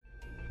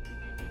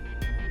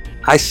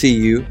I see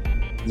you,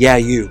 yeah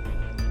you,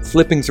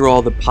 flipping through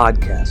all the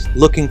podcasts,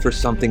 looking for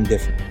something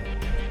different.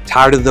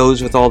 Tired of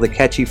those with all the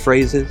catchy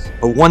phrases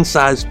or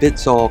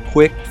one-size-fits-all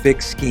quick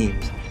fix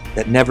schemes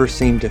that never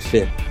seem to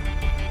fit?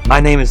 My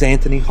name is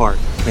Anthony Hart,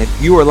 and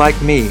if you are like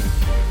me,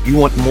 you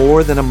want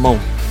more than a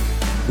moment.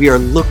 We are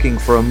looking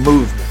for a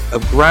movement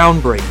of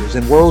groundbreakers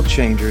and world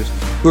changers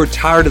who are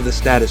tired of the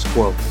status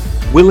quo,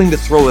 willing to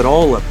throw it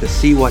all up to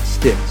see what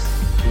sticks,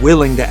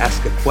 willing to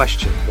ask a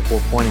question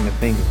before pointing a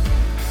finger.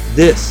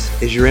 This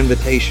is your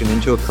invitation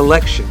into a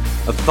collection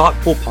of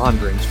thoughtful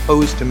ponderings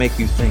posed to make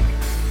you think,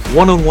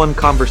 one-on-one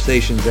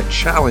conversations that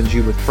challenge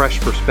you with fresh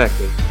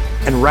perspective,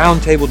 and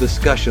roundtable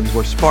discussions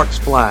where sparks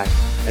fly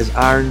as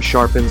iron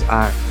sharpens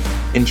iron.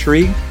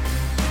 Intrigued?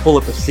 Pull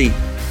up a seat.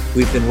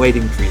 We've been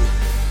waiting for you.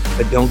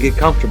 But don't get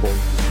comfortable.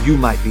 You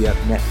might be up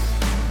next.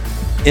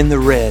 In the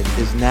Red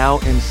is now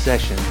in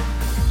session.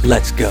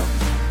 Let's go.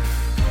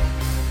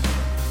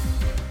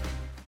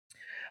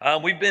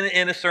 We've been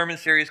in a sermon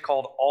series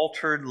called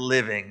Altered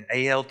Living,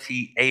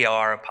 ALTAR''D,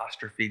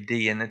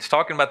 and it's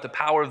talking about the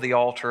power of the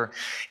altar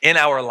in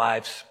our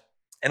lives.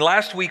 And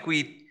last week,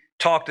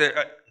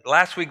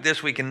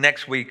 this week, and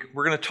next week,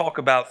 we're going to talk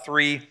about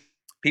three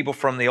people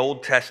from the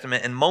Old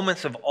Testament and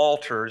moments of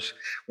altars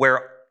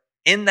where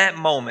in that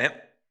moment,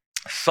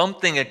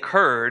 something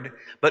occurred,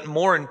 but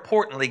more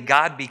importantly,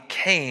 God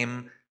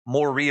became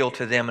more real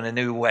to them in a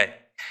new way.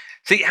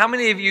 See, how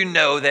many of you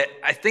know that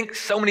I think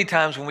so many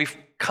times when we've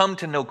come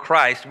to know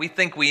Christ, we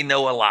think we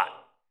know a lot.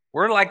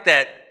 We're like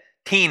that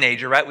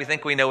teenager, right? We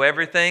think we know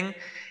everything,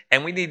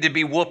 and we need to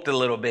be whooped a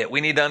little bit.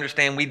 We need to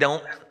understand we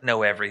don't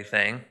know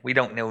everything. We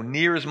don't know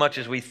near as much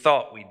as we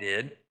thought we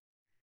did.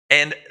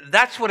 And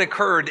that's what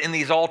occurred in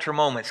these altar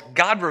moments.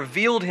 God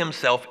revealed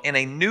himself in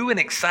a new and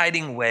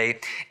exciting way,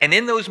 and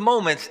in those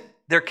moments,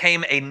 there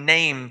came a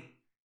name,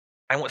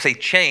 I won't say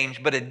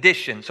change, but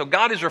addition. So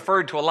God is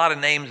referred to a lot of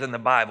names in the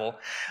Bible,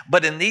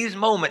 but in these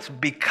moments,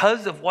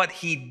 because of what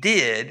he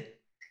did,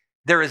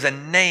 there is a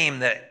name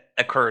that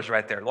occurs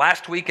right there.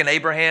 Last week in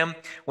Abraham,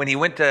 when he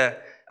went to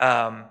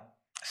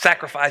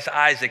sacrifice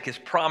Isaac, his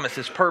promise,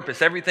 his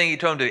purpose, everything he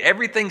told him to do,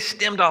 everything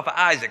stemmed off of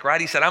Isaac, right?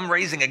 He said, I'm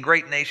raising a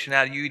great nation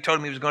out of you. He told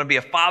him he was going to be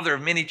a father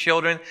of many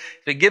children. So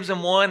he gives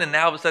him one, and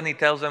now all of a sudden he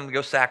tells him to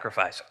go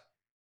sacrifice him.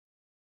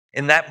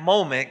 In that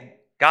moment,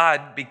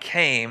 God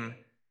became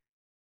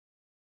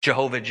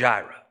Jehovah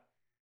Jireh.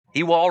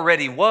 He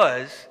already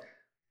was,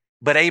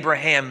 but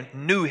Abraham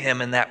knew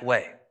him in that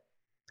way.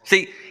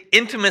 See,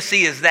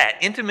 intimacy is that.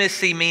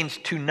 Intimacy means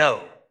to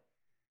know.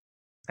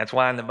 That's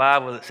why in the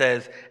Bible it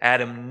says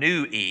Adam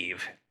knew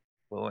Eve.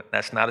 Well,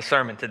 that's not a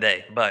sermon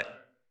today, but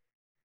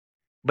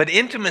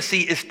intimacy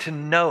is to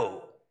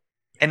know.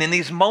 And in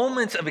these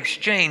moments of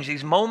exchange,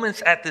 these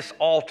moments at this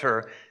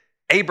altar,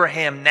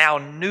 Abraham now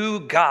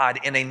knew God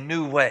in a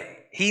new way.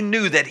 He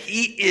knew that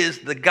he is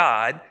the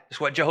God,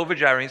 that's what Jehovah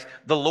Jireh means,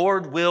 the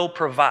Lord will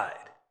provide.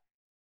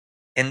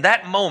 In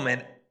that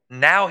moment,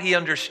 now he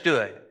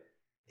understood,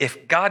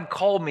 if God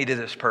called me to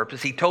this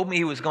purpose, he told me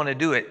he was going to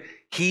do it,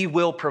 he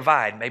will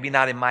provide. Maybe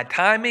not in my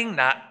timing,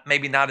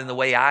 maybe not in the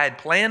way I had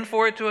planned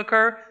for it to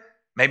occur,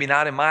 maybe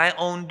not in my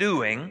own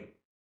doing,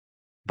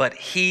 but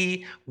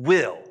he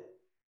will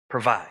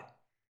provide.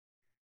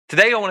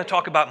 Today I want to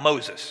talk about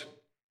Moses.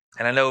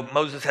 And I know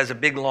Moses has a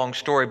big, long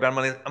story, but I'm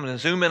going to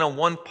zoom in on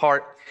one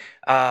part,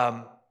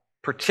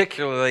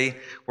 particularly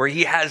where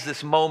he has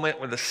this moment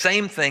where the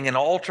same thing, an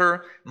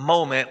altar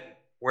moment,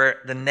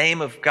 where the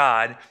name of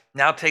God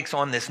now takes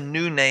on this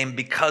new name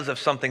because of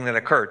something that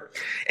occurred.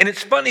 And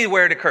it's funny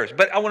where it occurs,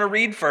 but I want to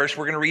read first.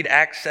 We're going to read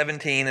Acts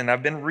 17, and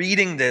I've been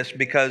reading this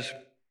because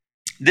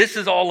this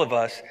is all of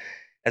us.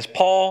 As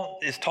Paul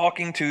is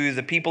talking to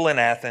the people in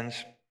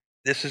Athens,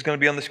 this is going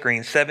to be on the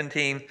screen,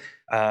 17,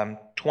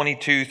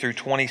 22 through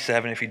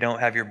 27, if you don't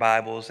have your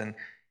Bibles. And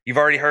you've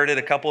already heard it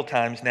a couple of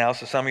times now,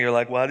 so some of you are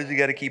like, why does he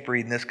got to keep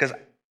reading this? Because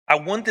I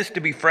want this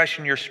to be fresh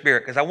in your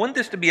spirit, because I want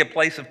this to be a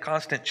place of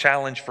constant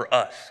challenge for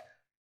us.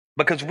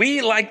 Because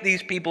we, like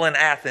these people in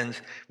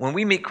Athens, when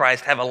we meet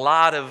Christ, have a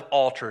lot of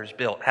altars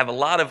built, have a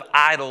lot of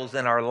idols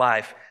in our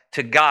life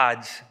to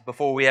gods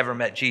before we ever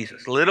met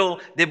Jesus. Little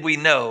did we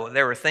know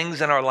there were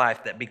things in our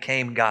life that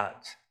became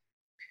gods.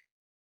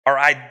 Our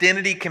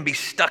identity can be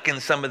stuck in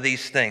some of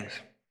these things.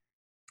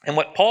 And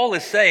what Paul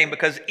is saying,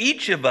 because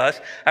each of us,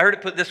 I heard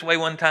it put this way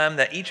one time,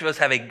 that each of us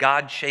have a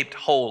God-shaped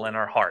hole in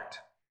our heart.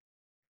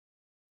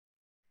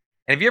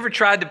 And have you ever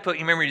tried to put,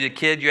 you remember as a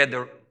kid, you had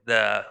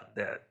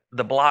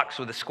the blocks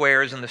with the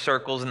squares and the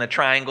circles and the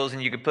triangles,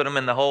 and you could put them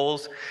in the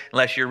holes,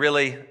 unless you're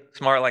really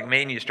smart like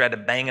me and you just tried to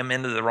bang them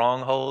into the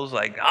wrong holes.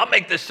 Like, I'll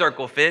make this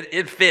circle fit.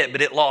 It fit,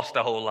 but it lost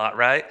a whole lot,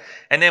 right?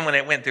 And then when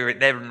it went through, it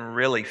didn't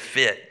really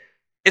fit.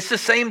 It's the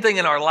same thing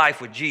in our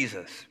life with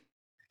Jesus.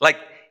 Like,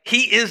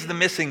 he is the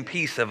missing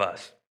piece of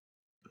us.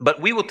 But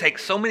we will take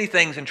so many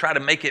things and try to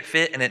make it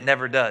fit, and it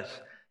never does.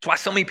 That's why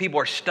so many people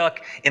are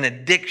stuck in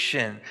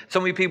addiction.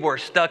 So many people are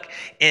stuck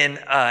in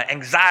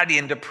anxiety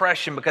and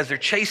depression because they're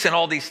chasing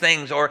all these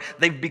things, or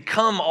they've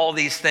become all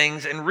these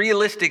things. And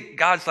realistic,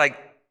 God's like,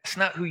 it's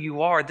not who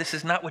you are. This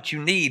is not what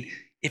you need.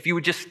 if you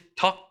would just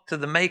talk to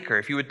the Maker,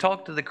 if you would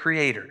talk to the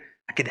Creator,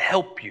 I could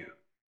help you.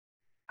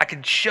 I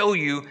could show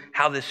you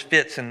how this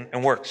fits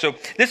and works. So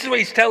this is what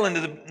he's telling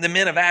to the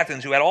men of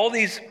Athens who had all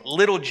these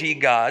little g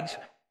gods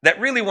that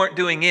really weren't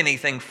doing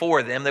anything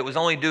for them, that was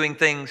only doing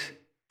things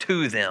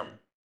to them.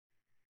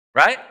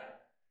 Right?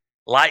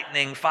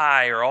 Lightning,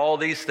 fire, all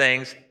these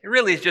things. It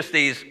really is just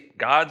these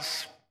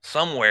gods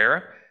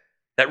somewhere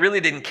that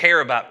really didn't care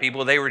about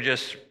people. They were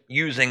just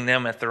using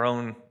them at their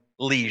own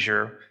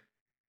leisure.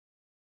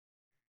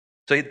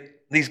 So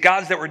these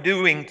gods that were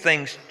doing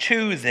things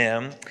to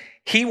them,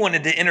 he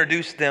wanted to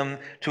introduce them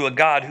to a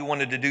God who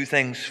wanted to do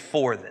things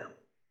for them.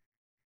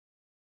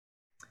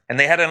 And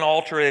they had an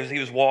altar as he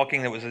was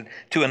walking that was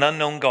to an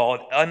unknown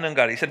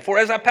God. He said, "For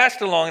as I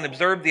passed along and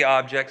observed the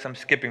objects," I'm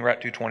skipping right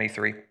to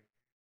 23,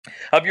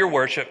 "of your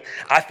worship,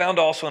 I found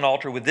also an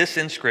altar with this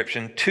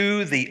inscription,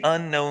 'To the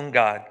unknown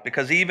God.'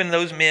 Because even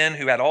those men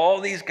who had all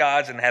these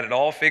gods and had it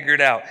all figured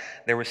out,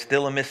 there was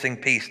still a missing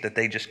piece that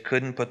they just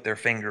couldn't put their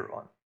finger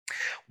on.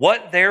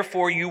 What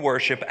therefore you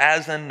worship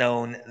as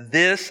unknown,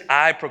 this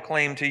I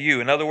proclaim to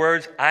you." In other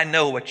words, I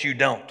know what you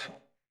don't.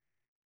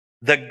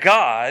 "The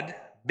God,"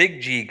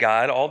 big G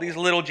God, all these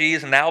little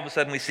G's, and now all of a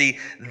sudden we see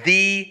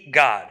the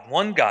God,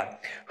 one God,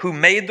 "who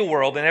made the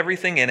world and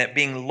everything in it,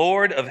 being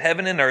Lord of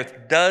heaven and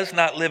earth, does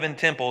not live in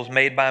temples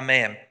made by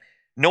man,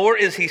 nor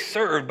is he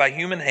served by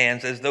human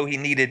hands as though he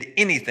needed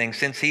anything,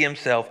 since he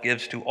himself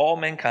gives to all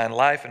mankind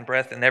life and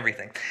breath and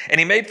everything. And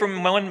he made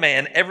from one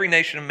man every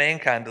nation of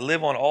mankind to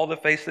live on all the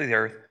face of the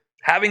earth,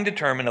 having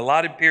determined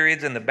allotted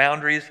periods and the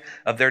boundaries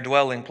of their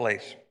dwelling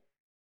place,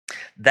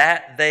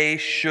 that they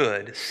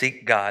should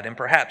seek God and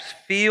perhaps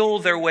feel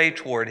their way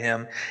toward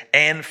him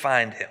and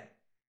find him.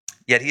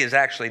 Yet he is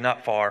actually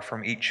not far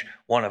from each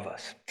one of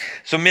us."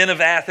 So men of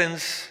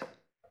Athens,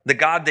 the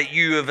God that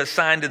you have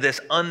assigned to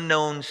this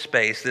unknown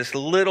space, this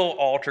little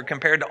altar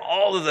compared to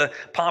all of the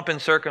pomp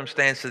and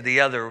circumstance of the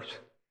others,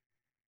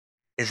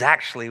 is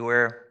actually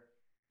where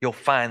you'll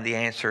find the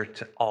answer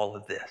to all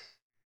of this.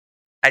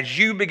 As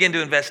you begin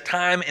to invest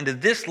time into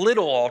this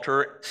little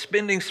altar,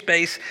 spending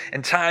space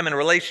and time in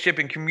relationship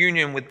and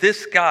communion with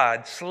this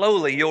God,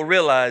 slowly you'll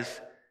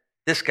realize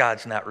this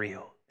God's not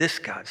real. This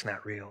God's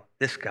not real.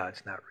 This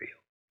God's not real.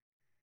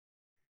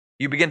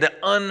 You begin to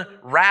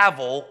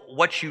unravel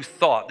what you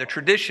thought, the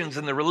traditions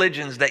and the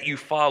religions that you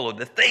followed,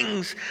 the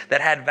things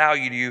that had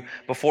value to you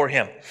before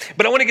him.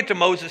 But I want to get to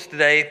Moses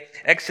today,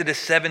 Exodus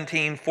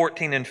 17,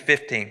 14, and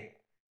 15.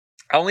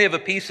 I only have a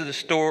piece of the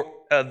story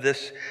of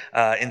this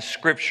in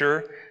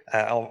Scripture.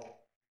 I'll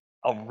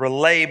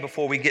relay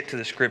before we get to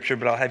the Scripture,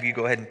 but I'll have you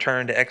go ahead and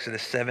turn to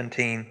Exodus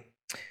 17,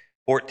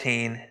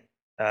 14,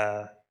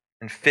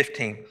 and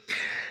 15.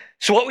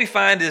 So what we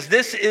find is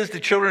this is the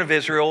children of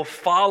Israel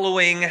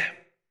following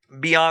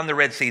beyond the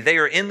Red Sea. They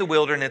are in the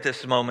wilderness at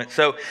this moment.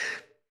 So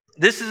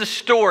this is a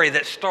story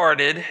that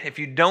started, if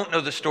you don't know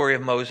the story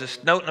of Moses,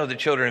 don't know the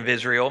children of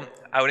Israel,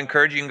 I would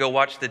encourage you can go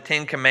watch the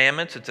 10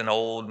 Commandments. It's an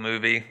old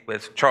movie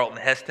with Charlton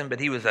Heston, but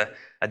he was a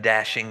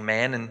dashing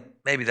man, and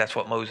maybe that's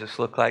what Moses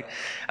looked like.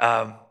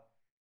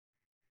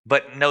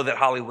 But know that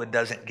Hollywood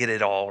doesn't get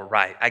it all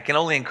right. I can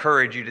only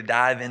encourage you to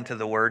dive into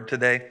the Word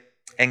today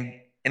and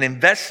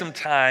invest some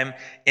time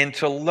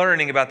into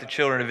learning about the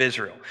children of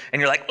Israel. And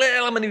you're like,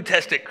 well, I'm a New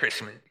Testament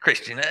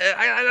Christian.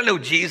 I don't know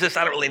Jesus.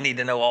 I don't really need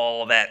to know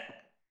all of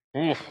that.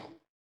 Oof.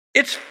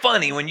 It's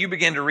funny when you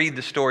begin to read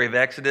the story of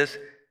Exodus,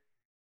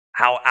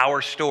 how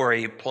our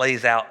story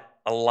plays out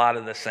a lot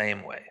of the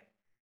same way.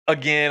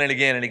 Again and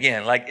again and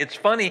again. Like, it's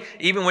funny,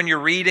 even when you're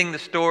reading the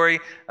story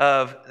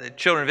of the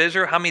children of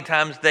Israel, how many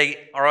times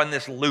they are on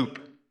this loop.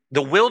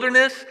 The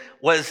wilderness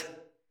was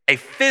a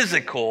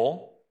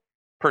physical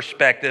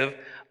perspective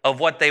of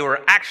what they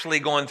were actually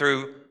going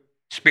through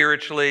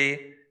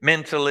spiritually,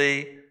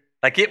 mentally.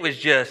 Like, it was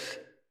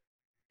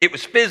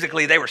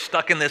physically, they were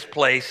stuck in this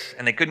place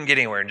and they couldn't get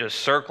anywhere, just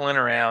circling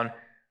around.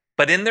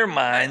 But in their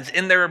minds,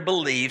 in their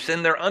beliefs,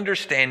 in their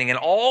understanding, and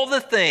all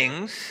the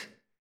things,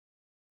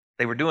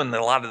 they were doing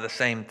a lot of the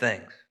same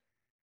things.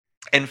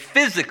 And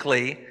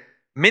physically,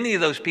 many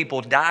of those people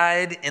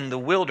died in the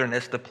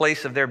wilderness, the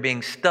place of their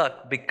being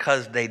stuck,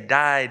 because they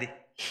died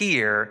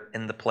here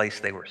in the place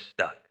they were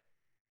stuck.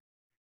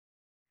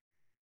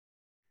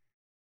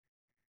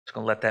 Just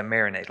going to let that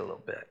marinate a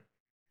little bit.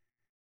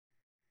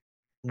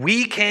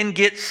 We can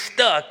get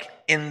stuck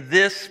in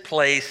this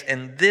place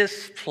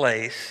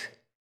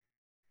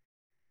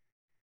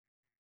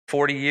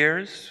 40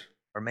 years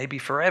or maybe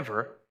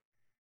forever.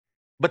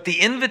 But the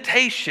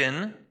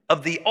invitation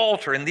of the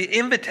altar and the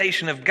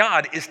invitation of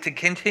God is to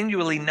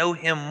continually know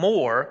him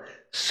more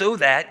so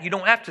that you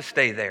don't have to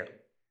stay there.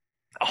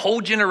 A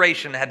whole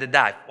generation had to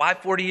die. Why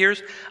 40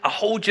 years? A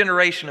whole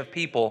generation of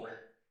people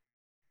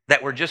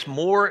that were just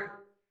more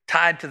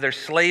tied to their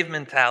slave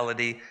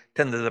mentality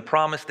than to the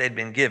promise they'd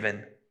been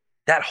given.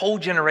 That whole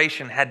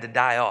generation had to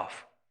die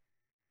off.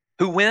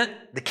 Who went?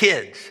 The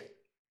kids.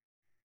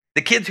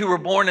 The kids who were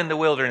born in the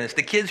wilderness,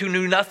 the kids who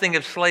knew nothing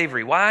of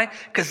slavery. Why?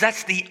 Because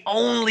that's the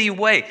only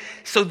way.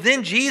 So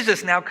then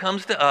Jesus now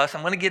comes to us.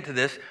 I'm going to get to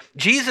this.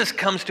 Jesus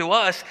comes to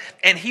us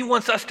and he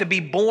wants us to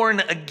be born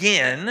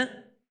again,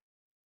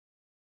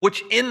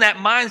 which in that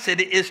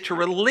mindset is to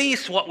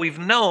release what we've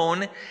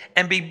known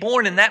and be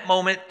born in that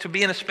moment to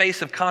be in a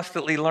space of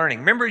constantly learning.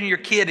 Remember when you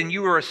were a kid and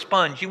you were a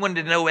sponge, you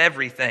wanted to know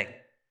everything.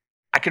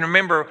 I can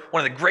remember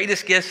one of the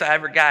greatest gifts I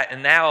ever got,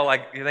 and now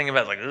like you're thinking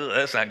about it, like, ugh,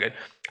 that's not good.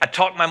 I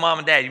talked to my mom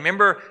and dad. You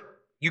remember,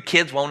 you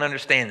kids won't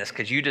understand this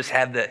because you just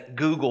have the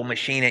Google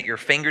machine at your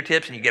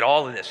fingertips and you get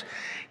all of this.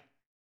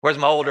 Where's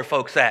my older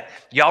folks at?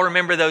 Y'all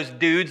remember those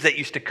dudes that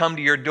used to come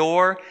to your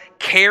door,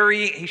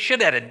 he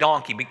should have had a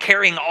donkey, but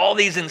carrying all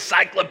these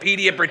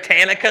Encyclopedia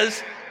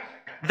Britannicas?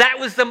 That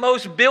was the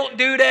most built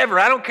dude ever.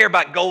 I don't care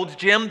about Gold's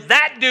Gym.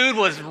 That dude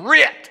was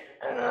ripped.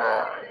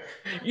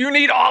 You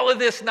need all of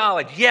this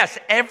knowledge. Yes,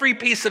 every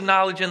piece of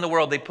knowledge in the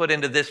world they put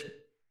into this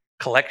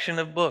collection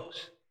of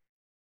books.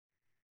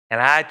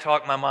 And I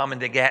talked my mom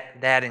and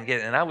dad and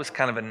and I was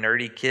kind of a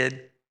nerdy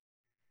kid.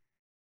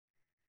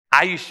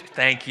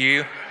 Thank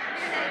you.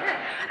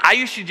 I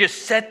used to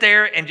just sit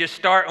there and just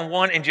start on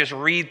one and just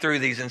read through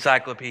these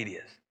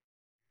encyclopedias.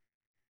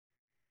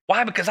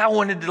 Why? Because I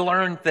wanted to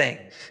learn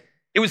things.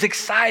 It was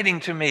exciting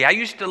to me. I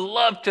used to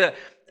love to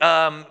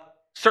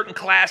certain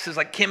classes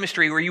like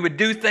chemistry where you would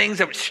do things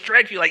that would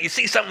stretch you, like you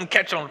see something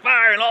catch on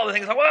fire and all the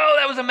things, like, whoa,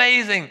 that was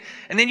amazing.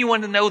 And then you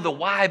wanted to know the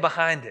why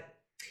behind it.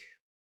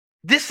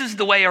 This is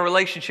the way our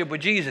relationship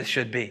with Jesus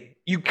should be.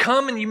 You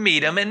come and you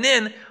meet him, and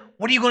then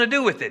what are you going to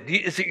do with it?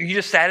 Are you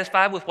just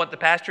satisfied with what the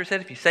pastor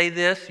said? If you say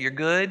this, you're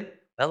good.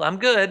 Well, I'm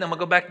good. I'm going to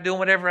go back to doing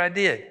whatever I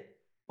did.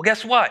 Well,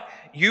 guess what?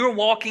 You're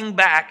walking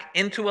back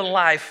into a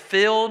life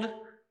filled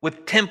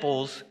with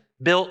temples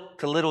built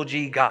to little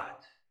g gods.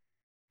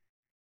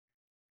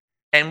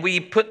 And we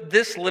put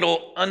this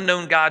little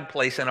unknown God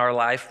place in our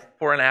life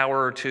for an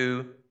hour or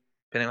two,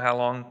 depending on how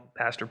long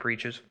pastor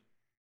preaches,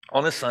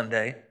 on a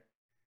Sunday.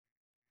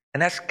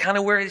 And that's kind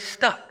of where he's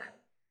stuck.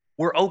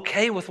 We're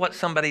okay with what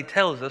somebody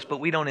tells us, but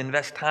we don't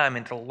invest time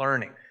into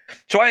learning.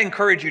 So I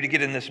encourage you to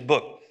get in this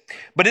book.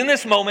 But in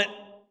this moment,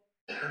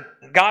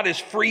 God has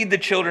freed the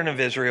children of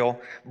Israel,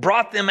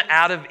 brought them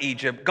out of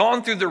Egypt,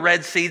 gone through the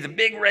Red Sea. The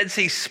big Red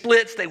Sea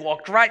splits. They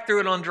walked right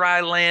through it on dry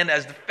land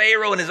as the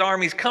Pharaoh and his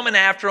armies coming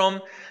after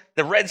them.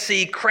 The Red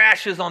Sea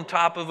crashes on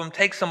top of them,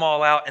 takes them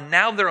all out, and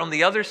now they're on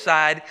the other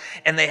side,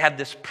 and they have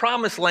this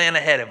promised land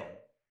ahead of them.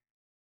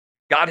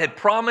 God had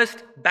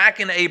promised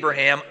back in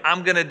Abraham,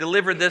 I'm going to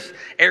deliver this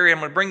area, I'm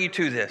going to bring you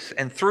to this.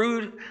 And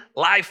through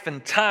life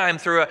and time,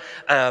 through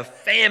a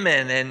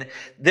famine, and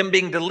them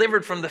being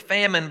delivered from the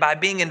famine by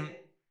being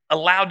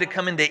allowed to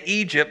come into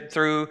Egypt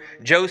through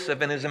Joseph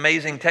and his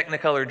amazing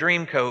Technicolor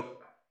Dreamcoat.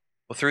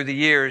 Well, through the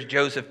years,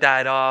 Joseph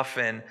died off,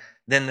 and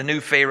then the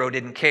new Pharaoh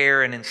didn't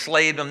care and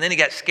enslaved them. Then he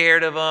got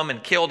scared of them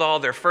and killed all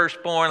their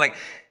firstborn. Like,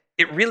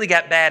 it really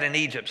got bad in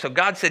Egypt. So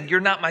God said,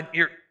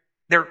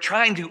 they're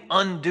trying to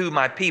undo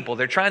my people.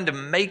 They're trying to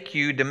make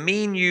you,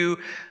 demean you,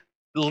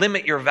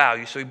 limit your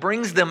value. So he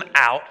brings them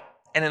out.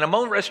 And in a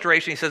moment of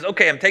restoration, he says,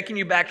 okay, I'm taking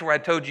you back to where I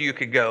told you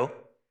could go.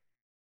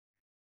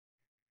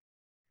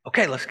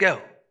 Okay, let's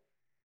go.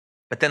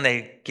 But then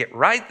they get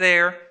right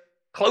there,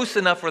 close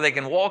enough where they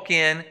can walk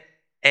in,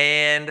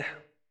 and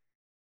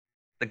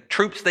the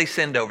troops they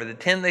send over, the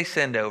 10 they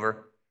send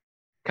over,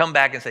 come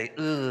back and say,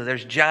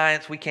 there's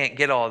giants, we can't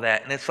get all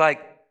that. And it's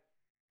like,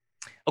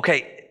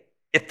 okay,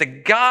 if the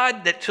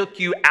God that took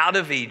you out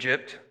of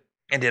Egypt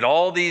and did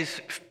all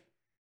these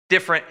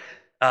different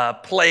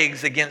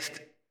plagues against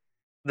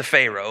the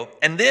Pharaoh,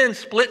 and then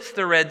splits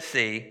the Red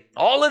Sea,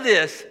 all of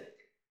this,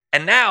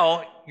 and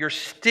now you're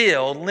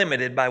still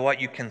limited by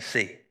what you can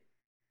see.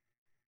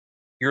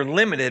 You're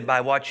limited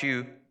by what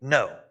you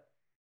know.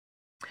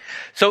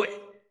 So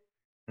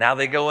now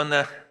they go in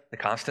the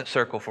constant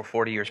circle for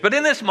 40 years. But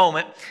in this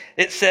moment,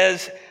 it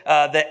says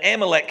that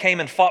Amalek came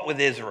and fought with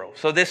Israel.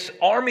 So this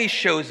army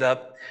shows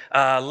up,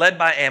 led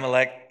by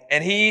Amalek,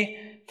 and he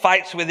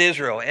fights with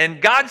Israel.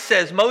 And God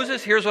says,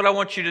 Moses, here's what I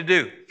want you to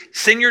do.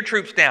 Send your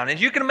troops down.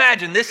 As you can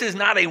imagine, this is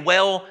not a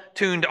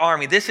well-tuned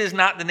army. This is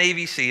not the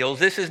Navy SEALs.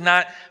 This is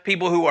not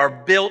people who are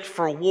built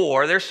for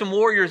war. There's some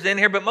warriors in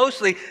here, but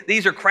mostly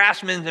these are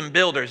craftsmen and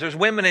builders. There's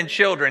women and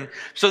children.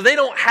 So they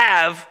don't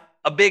have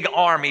a big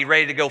army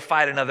ready to go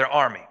fight another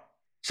army.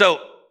 So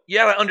you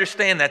got to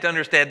understand that to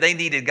understand they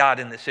needed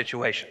God in this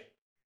situation.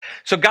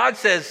 So God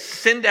says,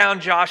 send down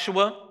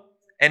Joshua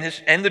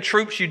and the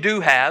troops you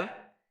do have,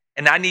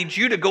 and I need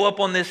you to go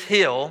up on this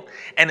hill,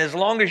 and as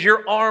long as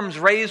your arm's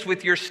raised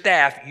with your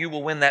staff, you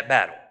will win that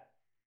battle.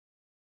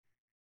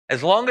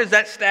 As long as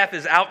that staff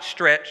is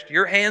outstretched,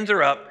 your hands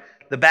are up,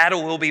 the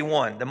battle will be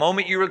won. The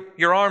moment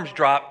your arms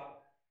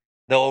drop,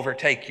 they'll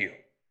overtake you.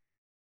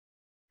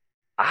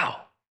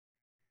 Wow.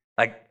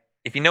 Like,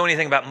 if you know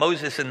anything about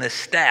Moses and this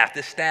staff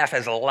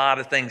has a lot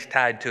of things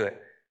tied to it.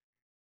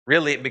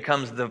 Really, it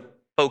becomes the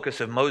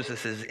focus of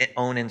Moses'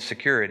 own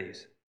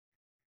insecurities.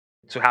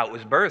 So how it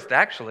was birthed,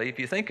 actually, if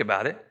you think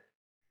about it,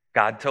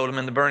 God told him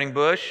in the burning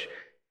bush,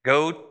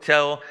 Go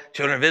tell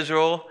children of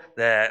Israel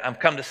that I'm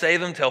come to save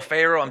them. Tell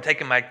Pharaoh I'm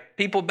taking my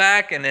people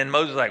back. And then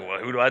Moses is like, well,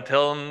 who do I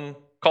tell him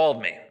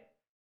called me?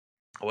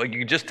 Well, you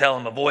could just tell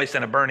him a voice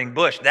in a burning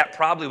bush. That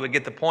probably would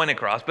get the point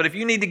across. But if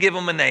you need to give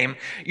him a name,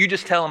 you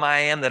just tell him I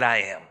am that I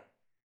am.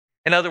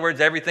 In other words,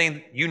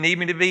 everything you need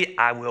me to be,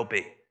 I will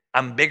be.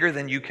 I'm bigger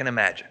than you can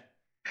imagine.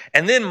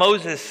 And then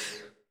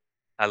Moses,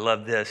 I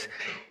love this.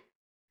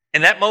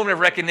 In that moment of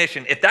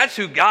recognition, if that's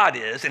who God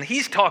is and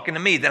he's talking to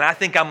me, then I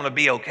think I'm going to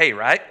be okay,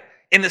 right?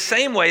 In the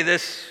same way,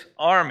 this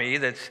army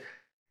that's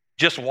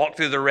just walked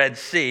through the Red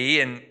Sea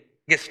and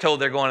gets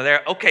told they're going to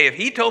there, okay, if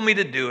he told me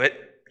to do it,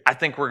 I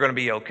think we're going to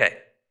be okay.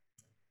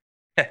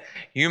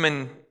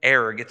 Human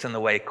error gets in the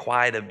way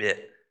quite a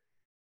bit.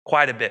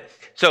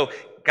 So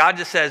God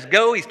just says,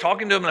 go. He's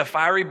talking to him in a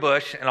fiery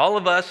bush. And all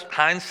of us,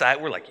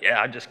 hindsight, we're like, yeah,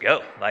 I'd just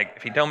go. Like,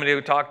 if he told me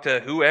to talk to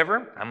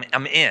whoever,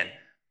 I'm in.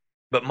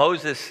 But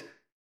Moses,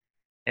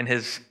 in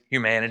his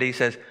humanity,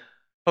 says,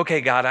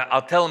 okay, God,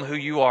 I'll tell him who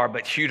you are,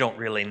 but you don't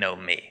really know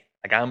me.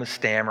 Like, I'm a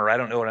stammerer. I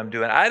don't know what I'm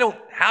doing.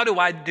 How do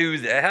I do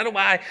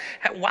that?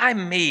 Why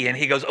me? And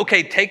he goes,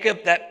 okay, take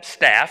up that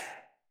staff.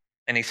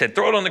 And he said,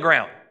 throw it on the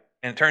ground.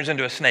 And it turns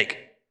into a snake.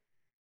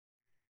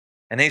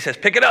 And then he says,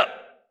 pick it up.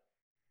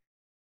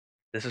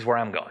 This is where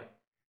I'm going.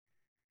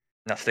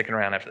 Not sticking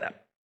around after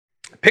that.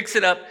 Picks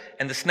it up,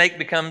 and the snake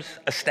becomes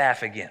a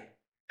staff again.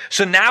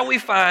 So now we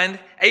find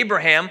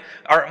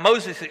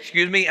Moses,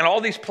 and all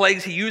these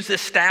plagues, he used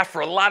this staff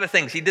for a lot of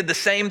things. He did the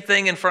same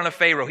thing in front of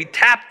Pharaoh. He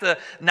tapped the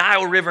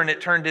Nile River and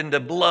it turned into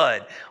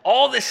blood.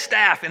 All this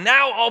staff, and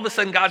now all of a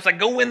sudden God's like,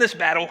 go win this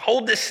battle,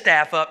 hold this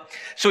staff up.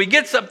 So he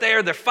gets up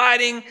there, they're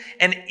fighting,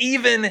 and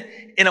even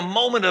in a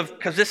moment of,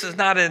 because this is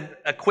not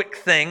a quick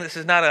thing, this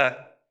is not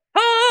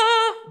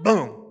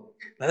boom.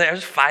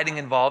 There's fighting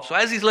involved. So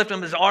as he's lifting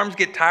him, his arms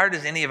get tired,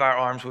 as any of our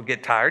arms would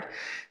get tired.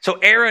 So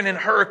Aaron and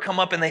Hur come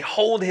up and they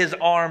hold his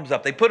arms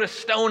up. They put a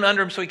stone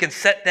under him so he can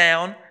sit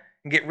down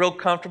and get real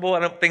comfortable. I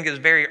don't think it's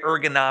very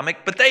ergonomic,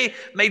 but they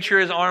made sure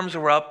his arms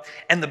were up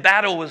and the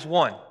battle was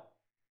won.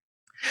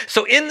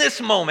 So in this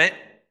moment,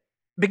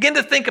 begin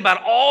to think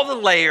about all the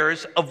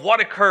layers of what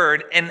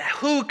occurred and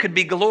who could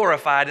be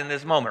glorified in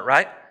this moment,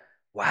 right?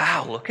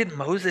 Wow, look at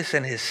Moses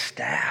and his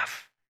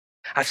staff.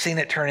 I've seen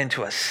it turn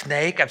into a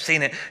snake. I've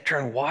seen it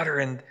turn water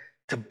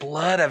into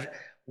blood.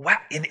 Wow.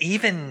 And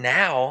even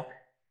now,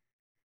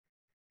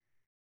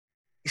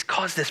 he's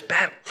caused this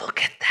battle.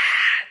 Look at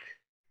that.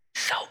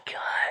 So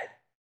good.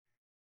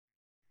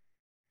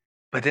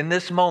 But in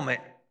this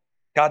moment,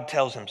 God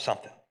tells him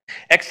something.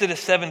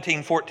 Exodus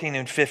 17, 14,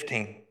 and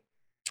 15.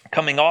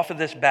 Coming off of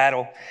this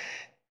battle,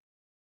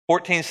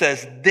 14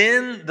 says,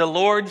 then the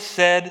Lord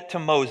said to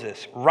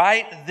Moses,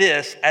 write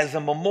this as a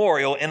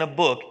memorial in a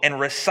book and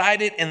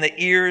recite it in the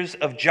ears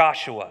of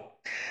Joshua,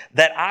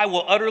 that I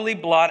will utterly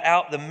blot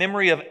out the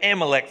memory of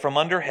Amalek from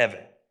under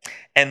heaven.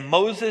 And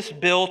Moses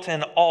built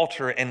an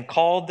altar and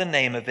called the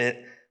name of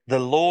it, the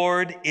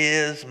Lord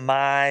is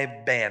my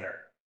banner.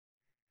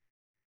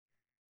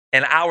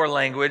 In our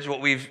language,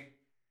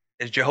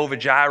 is Jehovah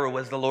Jireh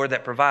was the Lord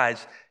that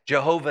provides.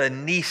 Jehovah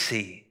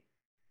Nissi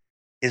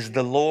is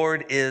the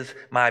Lord is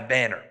my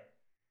banner.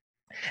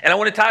 And I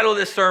want to title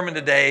this sermon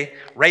today,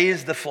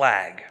 Raise the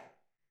Flag.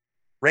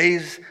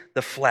 Raise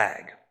the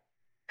flag.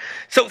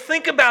 So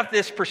think about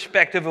this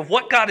perspective of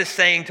what God is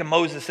saying to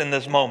Moses in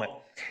this moment.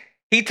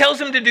 He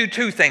tells him to do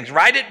two things.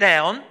 Write it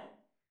down,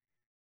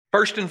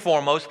 first and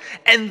foremost,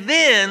 and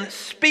then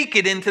speak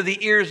it into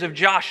the ears of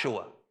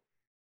Joshua.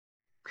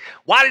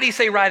 Why did he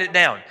say write it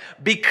down?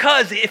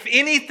 Because if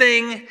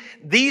anything,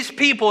 these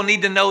people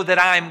need to know that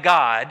I'm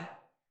God.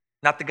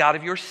 Not the God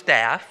of your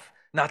staff,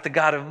 not the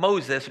God of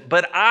Moses,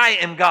 but I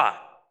am God.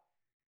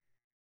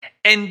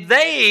 And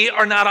they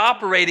are not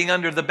operating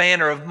under the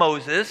banner of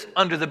Moses,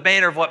 under the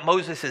banner of what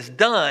Moses has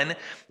done.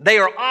 They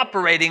are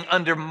operating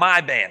under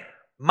my banner,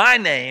 my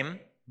name,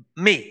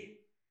 me.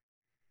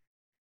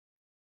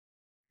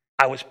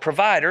 I was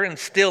provider and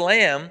still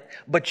am,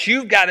 but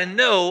you've got to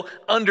know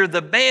under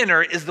the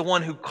banner is the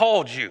one who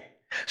called you.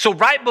 So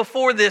right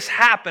before this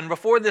happened,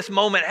 before this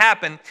moment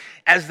happened,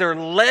 as they're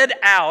led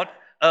out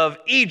of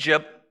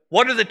Egypt,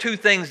 what are the two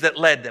things that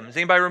led them? Does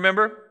anybody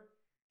remember?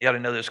 You ought to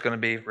know there's going to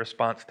be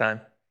response time.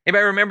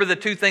 Anybody remember the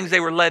two things they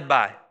were led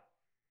by?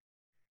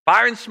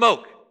 Fire and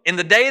smoke. In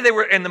the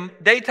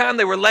daytime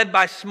they were led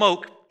by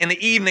smoke. In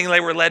the evening they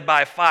were led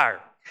by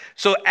fire.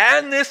 So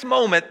in this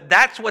moment,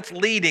 that's what's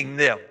leading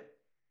them.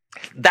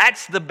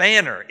 That's the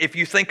banner, if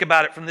you think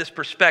about it from this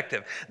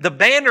perspective. The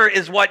banner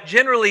is what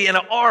generally in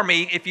an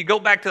army, if you go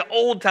back to the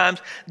old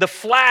times, the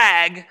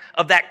flag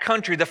of that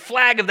country, the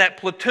flag of that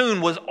platoon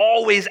was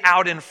always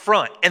out in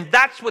front. And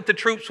that's what the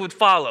troops would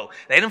follow.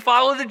 They didn't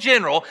follow the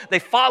general, they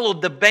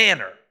followed the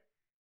banner.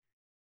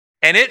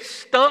 And it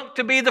stunk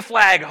to be the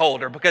flag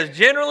holder because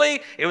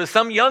generally it was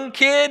some young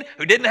kid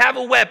who didn't have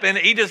a weapon,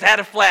 he just had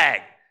a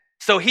flag.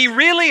 So he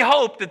really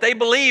hoped that they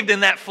believed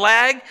in that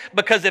flag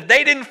because if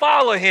they didn't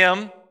follow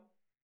him,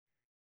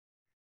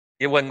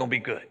 it wasn't going to be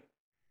good.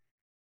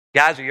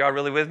 Guys, are y'all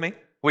really with me?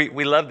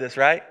 We love this,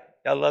 right?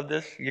 Y'all love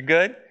this? You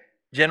good?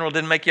 General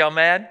didn't make y'all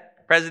mad?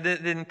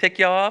 President didn't tick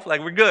you off?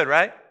 Like, we're good,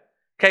 right?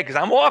 Okay, because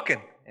I'm walking,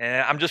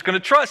 and I'm just going to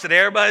trust that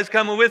everybody's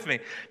coming with me.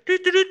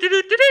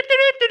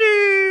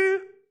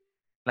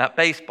 Not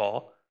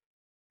baseball.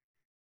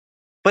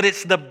 But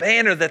it's the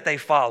banner that they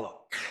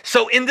follow.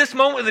 So in this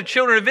moment with the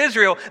children of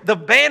Israel, the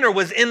banner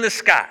was in the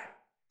sky.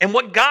 And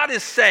what God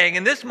is saying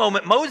in this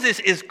moment,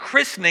 Moses is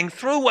christening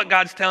through what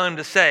God's telling him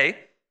to say,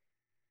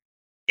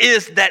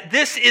 is that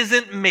this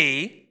isn't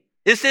me.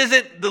 This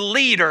isn't the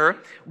leader.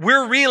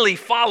 We're really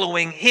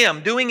following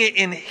him, doing it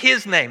in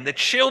his name. The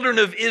children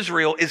of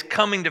Israel is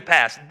coming to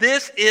pass.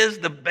 This is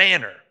the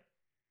banner.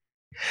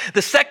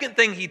 The second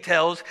thing he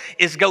tells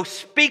is go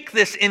speak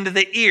this into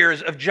the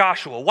ears of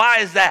Joshua. Why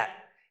is that?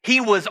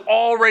 He was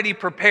already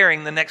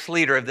preparing the next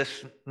leader of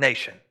this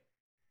nation.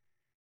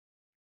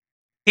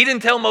 He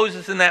didn't tell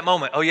Moses in that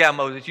moment, oh yeah,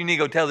 Moses, you need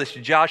to go tell this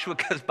to Joshua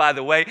because, by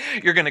the way,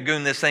 you're going to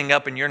goon this thing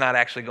up and you're not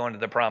actually going to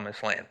the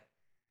promised land.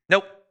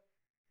 Nope.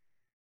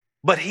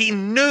 But he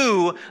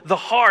knew the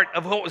heart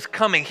of what was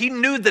coming. He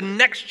knew the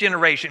next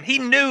generation. He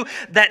knew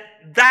that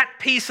that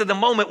piece of the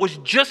moment was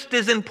just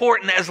as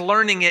important as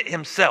learning it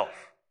himself.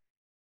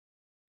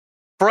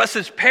 For us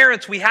as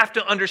parents, we have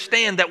to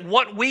understand that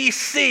what we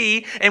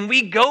see and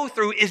we go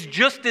through is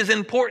just as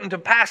important to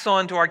pass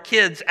on to our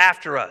kids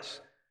after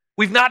us.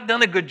 We've not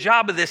done a good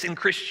job of this in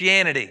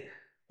Christianity.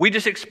 We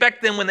just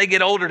expect them when they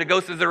get older to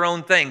go through their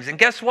own things. And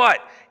guess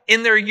what?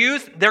 In their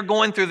youth, they're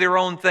going through their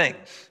own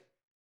things.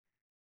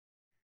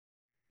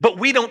 But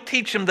we don't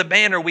teach them the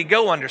banner we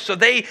go under. So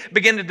they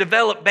begin to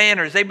develop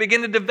banners. They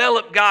begin to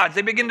develop gods.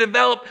 They begin to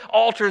develop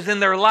altars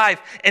in their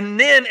life. And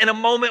then in a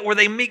moment where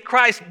they meet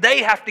Christ,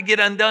 they have to get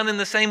undone in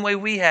the same way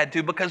we had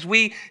to because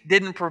we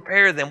didn't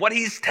prepare them. What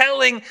he's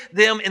telling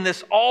them in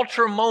this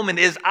altar moment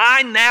is,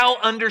 I now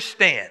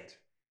understand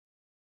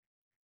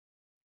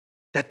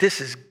that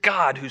this is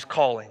God who's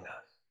calling us.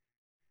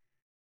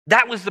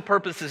 That was the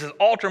purpose of this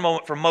altar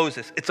moment for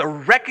Moses. It's a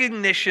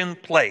recognition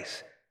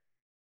place.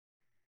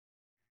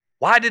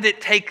 Why did it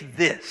take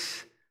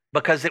this?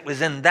 Because it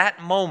was in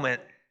that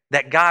moment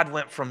that God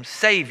went from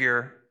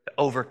Savior to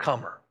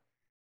overcomer.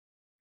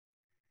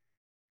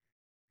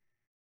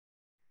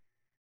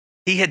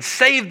 He had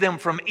saved them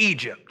from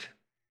Egypt,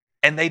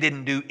 and they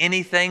didn't do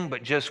anything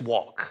but just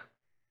walk.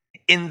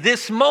 In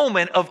this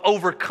moment of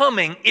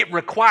overcoming, it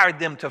required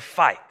them to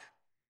fight.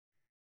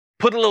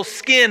 Put a little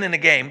skin in the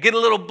game, get a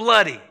little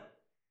bloody.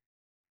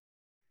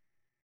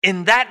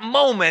 In that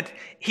moment,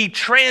 he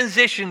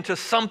transitioned to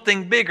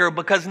something bigger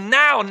because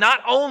now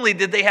not only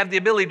did they have the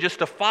ability just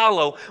to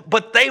follow,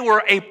 but they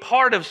were a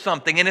part of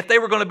something. And if they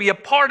were going to be a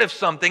part of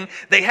something,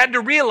 they had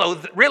to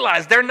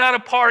realize they're not a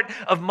part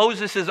of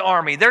Moses'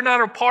 army. They're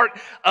not a part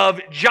of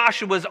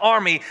Joshua's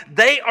army.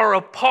 They are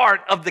a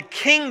part of the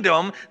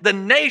kingdom, the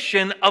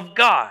nation of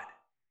God.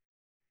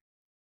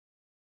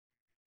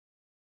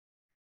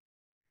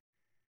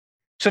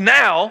 So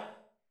now,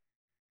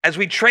 as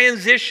we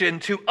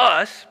transition to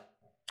us,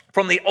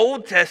 from the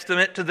Old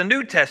Testament to the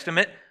New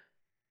Testament,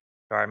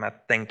 sorry, my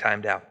thing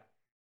timed out.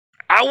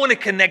 I want to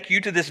connect you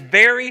to this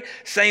very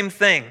same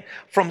thing,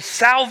 from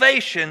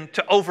salvation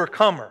to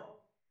overcomer.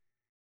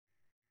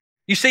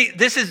 You see,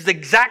 this is the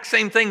exact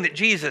same thing that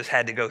Jesus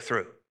had to go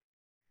through.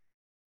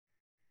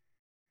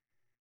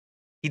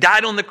 He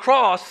died on the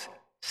cross,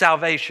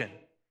 salvation.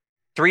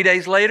 3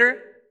 days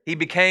later, he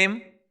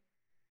became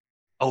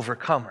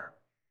overcomer.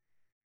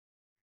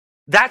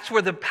 That's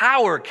where the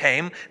power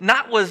came.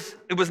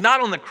 It was not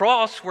on the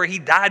cross where he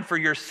died for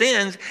your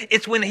sins.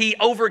 It's when he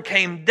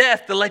overcame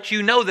death to let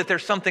you know that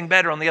there's something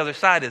better on the other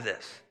side of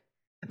this.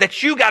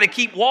 That you got to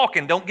keep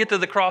walking. Don't get to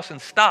the cross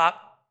and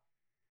stop.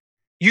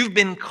 You've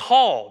been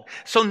called.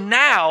 So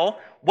now,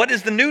 what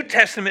does the New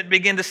Testament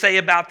begin to say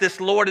about this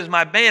Lord is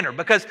my banner?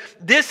 Because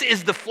this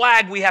is the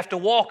flag we have to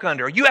walk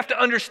under. You have to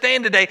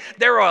understand today,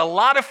 there are a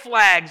lot of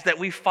flags that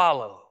we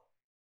follow.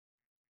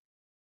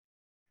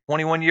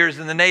 21 years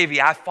in the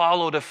Navy, I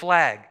followed a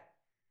flag.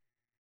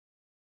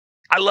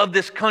 I love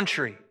this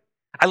country.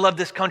 I love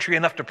this country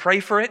enough to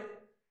pray for it.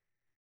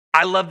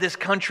 I love this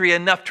country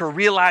enough to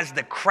realize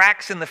the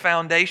cracks in the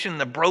foundation,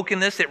 the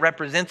brokenness it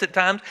represents at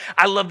times.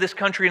 I love this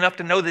country enough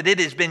to know that it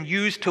has been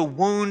used to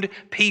wound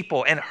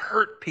people and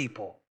hurt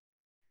people.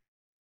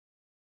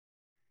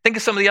 Think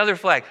of some of the other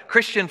flags.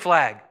 Christian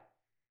flag.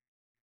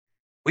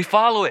 We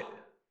follow it.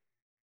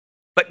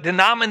 But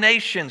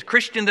denominations,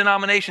 Christian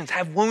denominations,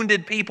 have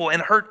wounded people and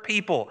hurt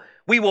people.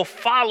 We will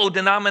follow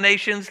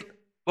denominations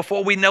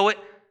before we know it.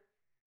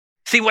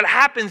 See, what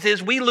happens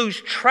is we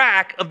lose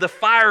track of the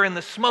fire and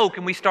the smoke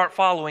and we start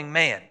following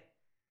man.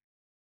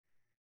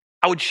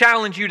 I would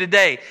challenge you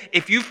today,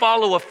 if you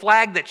follow a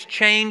flag that's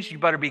changed, you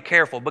better be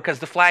careful because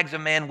the flags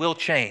of man will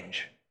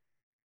change.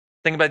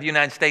 Think about the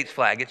United States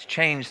flag. It's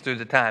changed through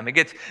the time. It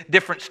gets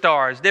different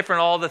stars,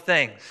 different all the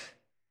things.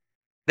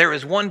 There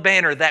is one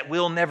banner that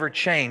will never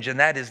change,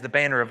 and that is the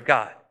banner of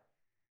God.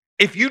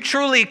 If you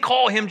truly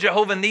call him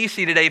Jehovah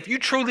Nissi today, if you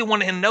truly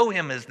want to know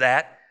him as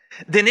that,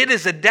 then it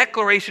is a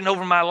declaration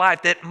over my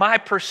life that my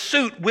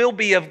pursuit will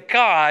be of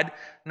God,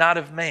 not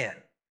of man.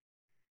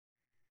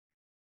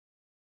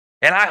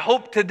 And I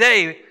hope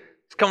today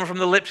It's coming from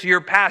the lips of your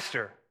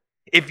pastor.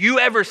 If you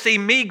ever see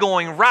me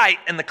going right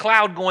and the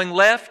cloud going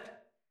left,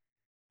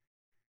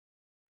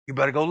 you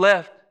better go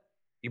left.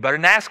 You better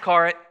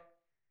NASCAR it.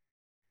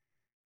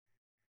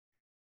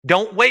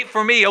 Don't wait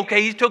for me.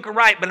 Okay, he took a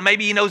right, but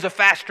maybe he knows a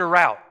faster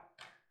route.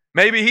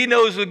 Maybe he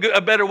knows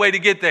a better way to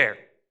get there.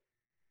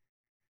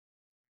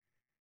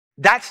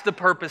 That's the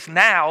purpose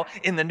now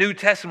in the New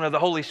Testament of the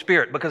Holy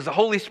Spirit, because the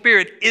Holy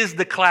Spirit is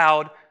the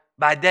cloud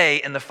by day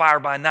and the fire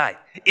by night.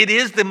 It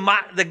is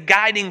the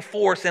guiding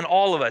force in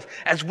all of us.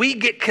 As we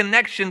get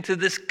connection to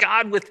this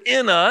God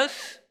within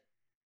us,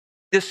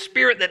 this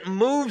Spirit that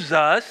moves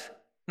us,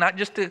 not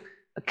just a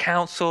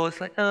counsel, it's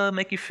like,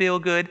 make you feel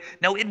good.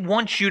 No, it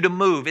wants you to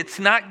move. It's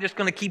not just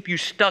going to keep you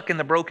stuck in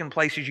the broken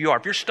places you are.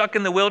 If you're stuck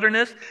in the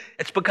wilderness,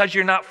 it's because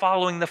you're not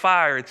following the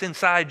fire. It's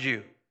inside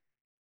you.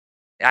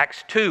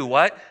 Acts 2,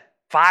 what?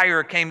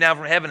 Fire came down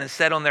from heaven and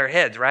set on their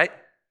heads, right?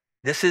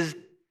 This is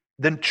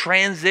the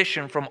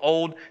transition from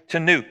old to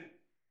new.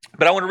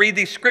 But I want to read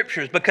these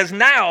scriptures because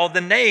now the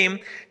name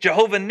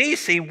Jehovah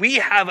Nissi, we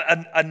have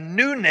a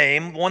new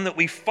name, one that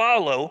we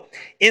follow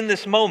in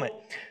this moment.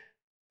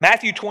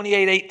 Matthew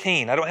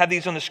 28:18. I don't have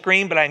these on the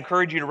screen, but I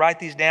encourage you to write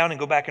these down and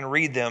go back and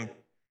read them.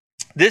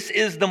 This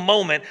is the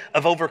moment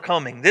of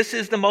overcoming. This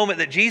is the moment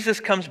that Jesus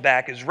comes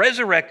back, is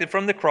resurrected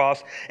from the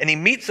cross, and he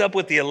meets up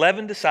with the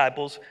 11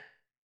 disciples.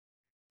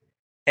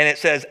 And it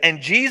says,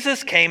 and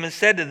Jesus came and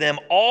said to them,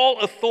 all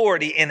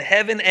authority in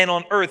heaven and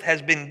on earth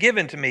has been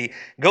given to me.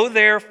 Go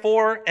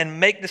therefore and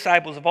make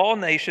disciples of all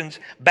nations,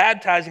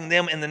 baptizing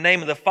them in the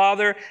name of the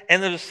Father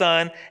and of the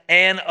Son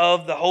and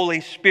of the Holy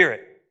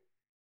Spirit,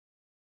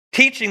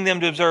 teaching them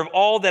to observe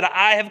all that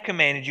I have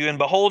commanded you. And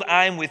behold,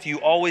 I am with you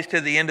always to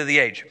the end of the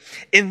age.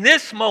 In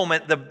this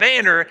moment, the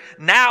banner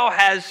now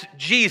has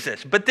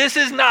Jesus. But this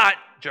is not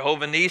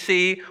Jehovah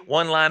Nissi,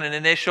 one line and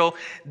initial.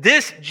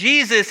 This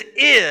Jesus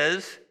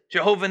is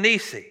Jehovah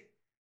Nissi.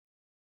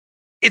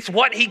 It's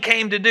what he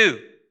came to do.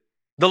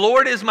 The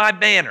Lord is my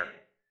banner.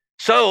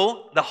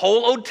 So the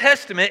whole Old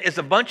Testament is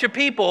a bunch of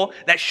people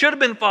that should have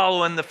been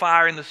following the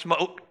fire and the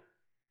smoke,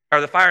 or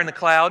the fire and the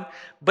cloud,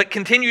 but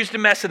continues to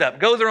mess it up,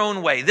 go their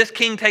own way. This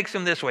king takes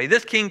them this way.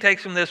 This king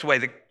takes them this way.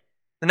 The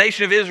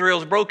nation of Israel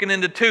is broken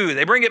into two.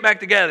 They bring it back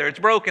together. It's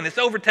broken. It's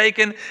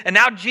overtaken. And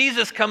now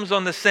Jesus comes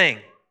on the scene.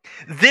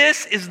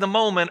 This is the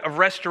moment of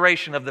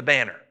restoration of the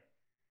banner.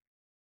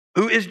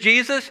 Who is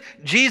Jesus?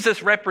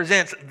 Jesus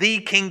represents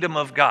the kingdom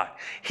of God.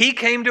 He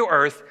came to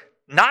earth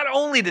not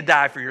only to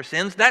die for your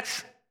sins,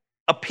 that's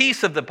a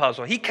piece of the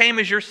puzzle. He came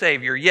as your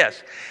Savior,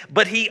 yes,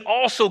 but he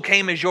also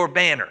came as your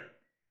banner.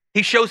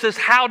 He shows us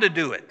how to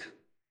do it.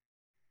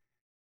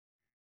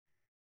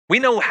 We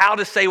know how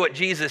to say what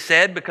Jesus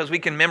said because we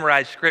can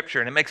memorize Scripture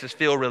and it makes us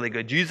feel really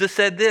good. Jesus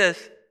said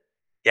this.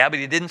 Yeah, but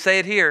he didn't say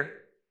it here.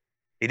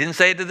 He didn't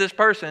say it to this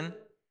person.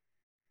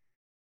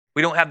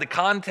 We don't have the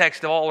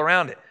context of all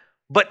around it.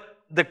 But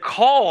the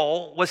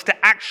call was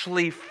to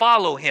actually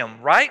follow him,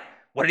 right?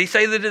 What did he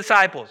say to the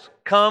disciples?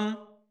 Come,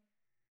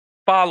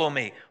 follow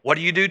me. What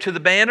do you do to the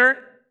banner?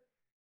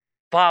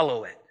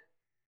 Follow it.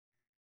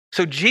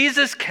 So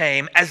Jesus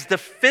came as the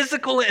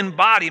physical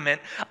embodiment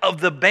of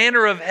the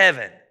banner of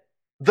heaven.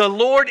 The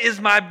Lord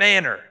is my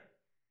banner.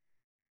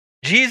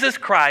 Jesus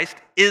Christ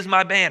is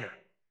my banner.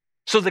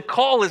 So the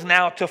call is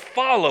now to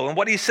follow. And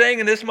what he's saying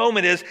in this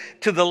moment is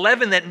to the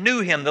 11 that knew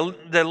him, the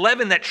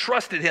 11 that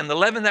trusted him, the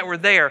 11 that were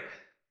there,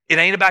 it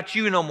ain't about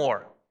you no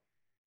more.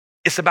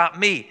 It's about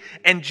me.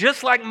 And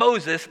just like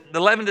Moses, the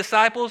 11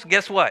 disciples,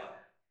 guess what?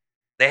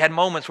 They had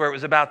moments where it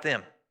was about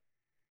them.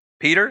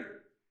 Peter,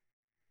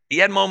 he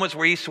had moments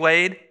where he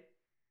swayed,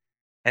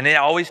 and it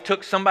always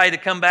took somebody to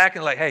come back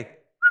and like, hey,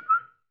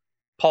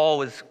 Paul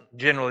was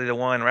generally the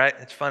one, right?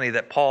 It's funny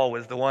that Paul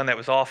was the one that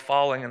was off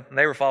following, and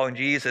they were following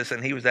Jesus,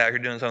 and he was out here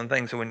doing his own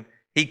thing. So when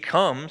he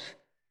comes,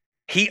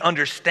 he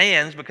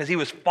understands because he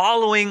was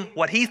following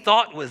what he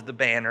thought was the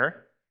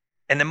banner.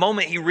 And the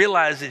moment he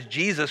realizes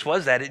Jesus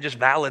was that, it just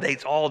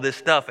validates all this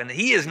stuff. And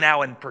he is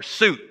now in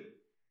pursuit,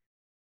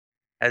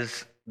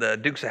 as the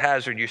Dukes of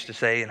Hazzard used to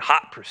say, in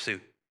hot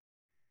pursuit.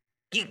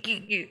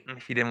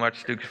 If you didn't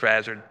watch Dukes of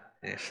Hazzard,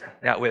 it's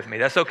not with me.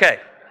 That's okay.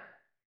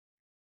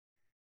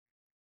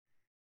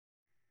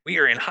 We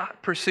are in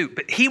hot pursuit.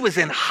 But he was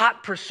in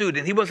hot pursuit,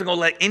 and he wasn't going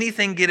to let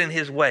anything get in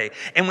his way.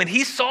 And when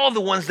he saw the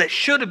ones that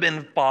should have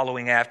been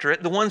following after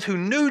it, the ones who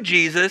knew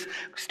Jesus,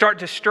 start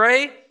to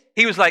stray,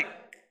 he was like,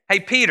 hey,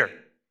 Peter,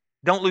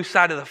 don't lose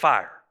sight of the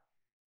fire.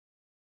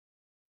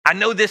 I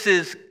know this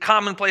is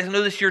commonplace. I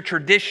know this is your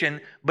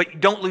tradition,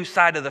 but don't lose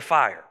sight of the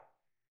fire.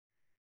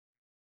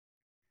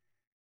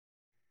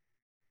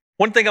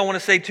 One thing I want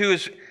to say too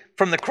is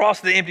from the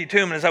cross to the empty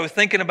tomb, and as I was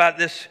thinking about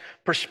this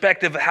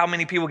perspective of how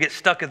many people get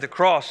stuck at the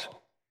cross,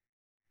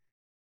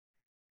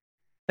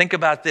 think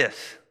about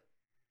this.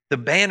 The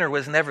banner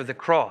was never the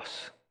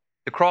cross.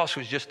 The cross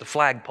was just the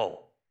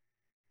flagpole.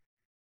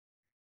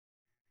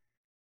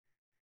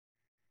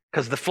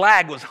 Because the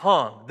flag was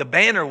hung. The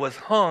banner was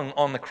hung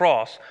on the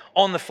cross,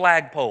 on the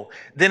flagpole.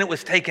 Then it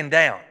was taken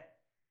down.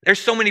 There's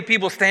so many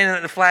people standing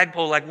at the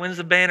flagpole like, when's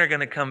the banner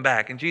going to come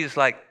back? And Jesus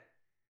like,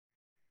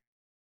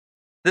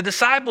 The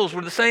disciples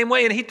were the same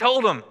way, and he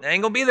told them, they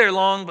ain't going to be there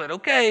long, but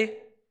okay.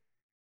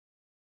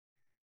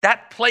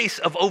 That place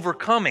of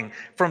overcoming,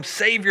 from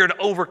Savior to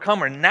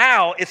overcomer.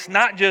 Now, it's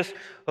not just,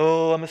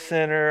 oh, I'm a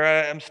sinner,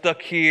 I'm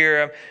stuck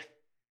here.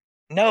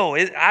 No,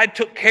 I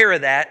took care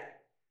of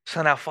that,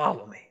 so now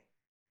follow me.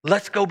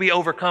 Let's go be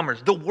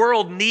overcomers. The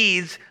world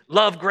needs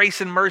love,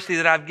 grace, and mercy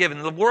that I've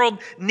given. The world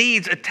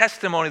needs a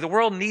testimony. The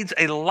world needs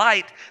a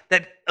light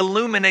that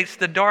illuminates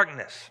the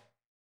darkness.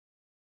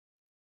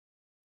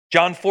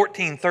 John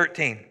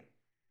 14:13.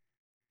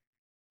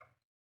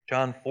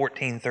 John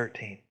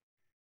 14:13.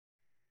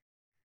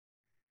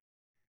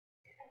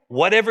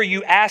 Whatever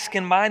you ask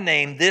in my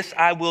name, this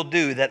I will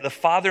do, that the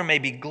Father may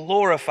be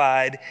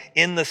glorified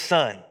in the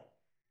Son.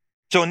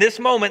 So in this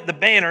moment, the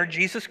banner,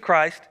 Jesus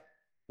Christ,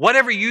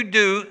 whatever you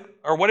do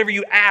or whatever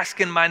you ask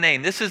in my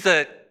name, this is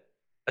a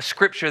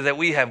scripture that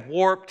we have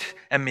warped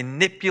and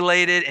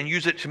manipulated and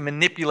use it to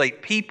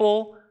manipulate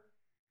people.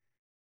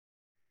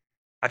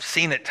 I've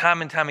seen it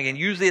time and time again.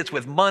 Usually it's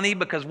with money,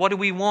 because what do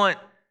we want?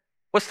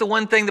 What's the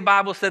one thing the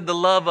Bible said the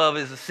love of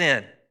is a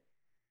sin?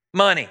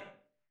 Money.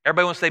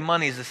 Everybody wants to say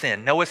money is a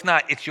sin. No, it's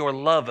not. It's your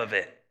love of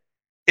it.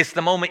 It's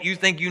the moment you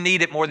think you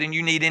need it more than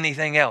you need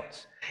anything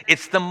else.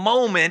 It's the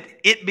moment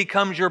it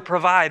becomes your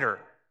provider,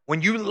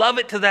 when you love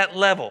it to that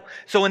level.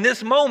 So in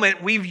this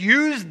moment, we've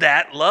used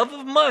that love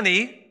of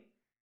money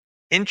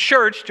in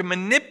church to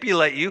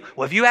manipulate you.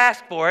 Well, if you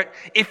ask for it,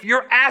 if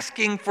you're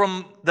asking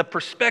from the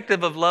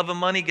perspective of love of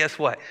money, guess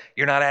what?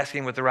 You're not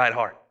asking with the right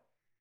heart.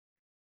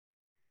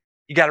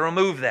 You got to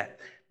remove that.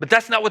 But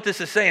that's not what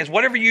this is saying. It's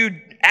whatever you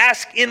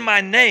ask in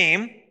my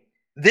name,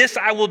 this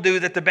I will do,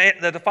 that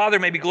the Father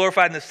may be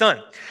glorified in the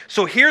Son.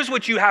 So here's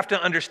what you have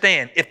to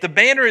understand. If the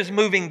banner is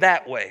moving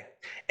that way,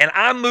 and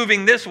I'm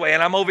moving this way,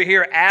 and I'm over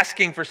here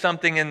asking for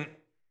something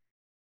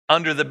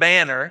under the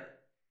banner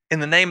in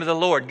the name of the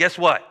Lord, guess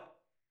what?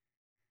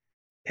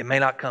 It may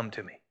not come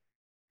to me.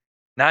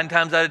 9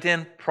 times out of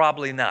 10,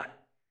 probably not.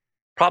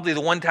 Probably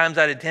the 1 times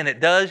out of 10 it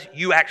does.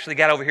 You actually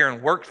got over here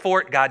and worked for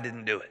it. God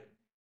didn't do it.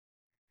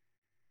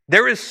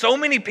 There is so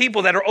many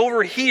people that are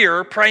over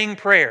here praying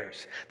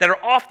prayers, that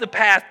are off the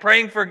path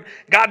praying for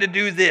God to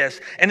do this,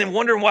 and then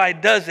wondering why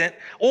it doesn't,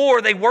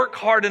 or they work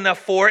hard enough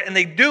for it and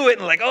they do it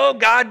and like, oh,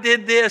 God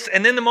did this,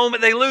 and then the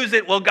moment they lose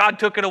it, well, God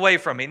took it away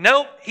from me.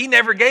 No, He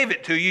never gave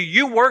it to you.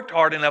 You worked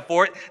hard enough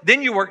for it,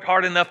 then you worked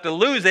hard enough to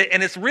lose it,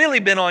 and it's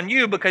really been on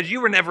you because you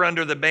were never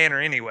under the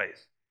banner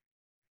anyways.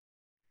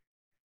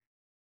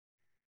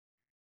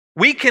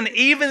 We can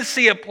even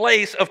see a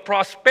place of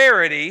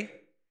prosperity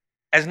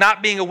as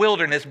not being a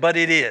wilderness, but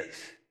it is.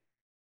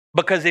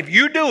 Because if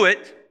you do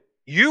it,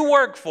 you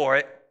work for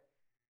it,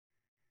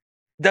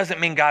 doesn't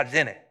mean God's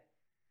in it.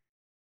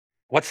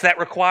 What's that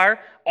require?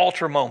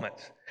 Altar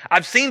moments.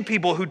 I've seen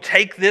people who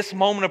take this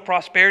moment of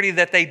prosperity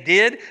that they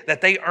did, that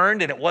they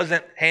earned, and it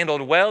wasn't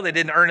handled well. They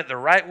didn't earn it the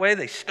right way.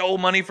 They stole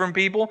money from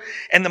people.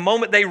 And the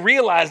moment they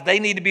realize they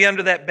need to be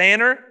under that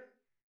banner,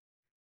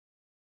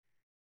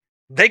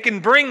 they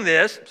can bring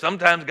this.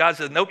 Sometimes God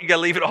says, nope, you got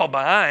to leave it all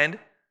behind.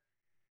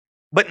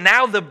 But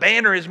now the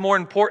banner is more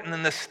important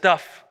than the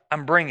stuff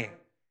I'm bringing.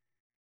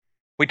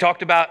 We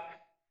talked about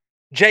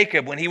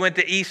Jacob when he went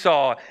to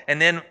Esau,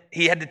 and then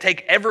he had to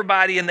take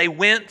everybody, and they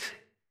went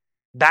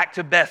back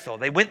to Bethel.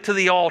 They went to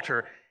the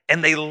altar,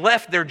 and they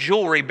left their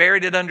jewelry,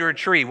 buried it under a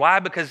tree.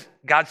 Why? Because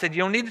God said,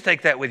 you don't need to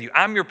take that with you.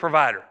 I'm your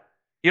provider.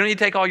 You don't need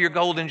to take all your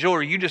gold and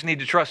jewelry. You just need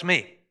to trust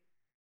me.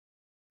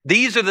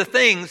 These are the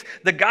things,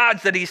 the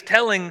gods that he's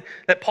telling,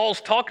 that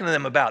Paul's talking to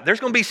them about. There's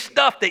going to be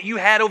stuff that you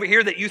had over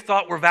here that you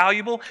thought were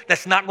valuable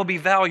that's not going to be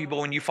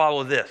valuable when you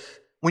follow this.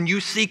 When you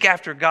seek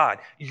after God,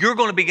 you're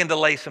going to begin to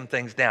lay some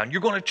things down.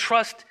 You're going to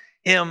trust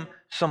Him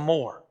some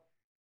more.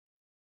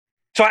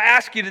 So I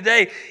ask you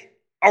today,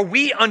 are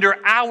we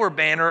under our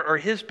banner or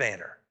His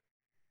banner?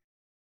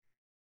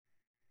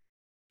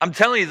 I'm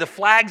telling you, the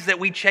flags that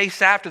we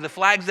chase after, the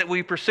flags that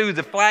we pursue,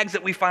 the flags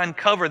that we find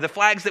cover, the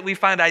flags that we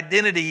find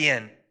identity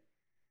in,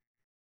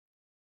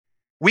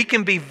 we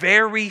can be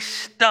very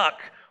stuck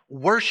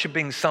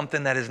worshiping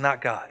something that is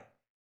not God.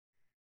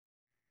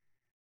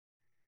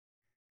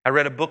 I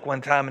read a book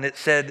one time and it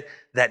said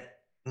that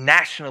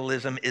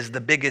nationalism is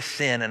the biggest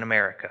sin in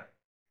America.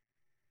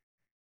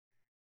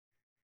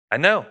 I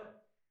know.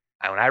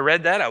 When I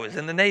read that, I was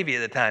in the Navy at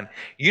the time.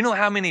 You know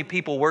how many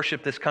people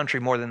worship this country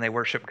more than they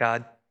worship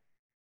God?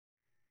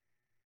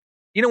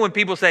 You know when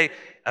people say,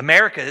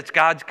 America, it's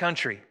God's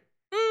country.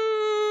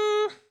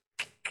 I'm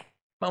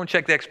going to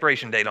check the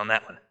expiration date on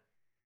that one.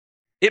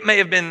 It may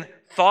have been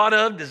thought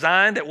of,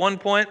 designed at one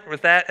point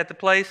with that at the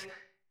place.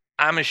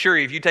 I'm assure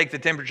you, if you take the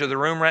temperature of the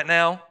room right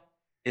now,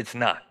 it's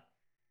not.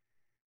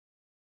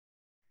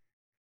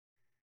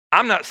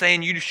 I'm not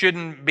saying you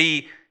shouldn't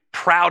be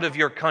proud of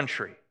your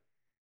country.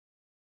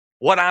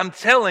 What I'm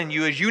telling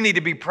you is you need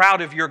to be proud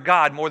of your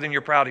God more than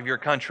you're proud of your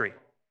country.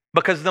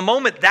 Because the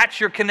moment that's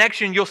your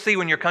connection, you'll see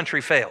when your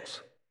country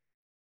fails.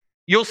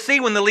 You'll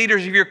see when the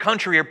leaders of your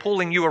country are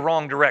pulling you a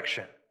wrong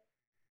direction.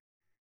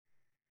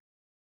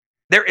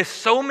 There is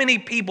so many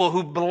people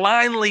who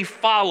blindly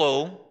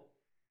follow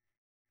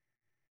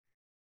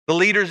the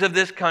leaders of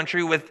this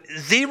country with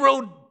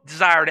zero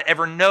desire to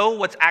ever know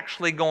what's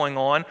actually going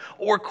on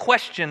or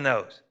question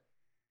those.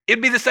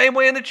 It'd be the same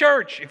way in the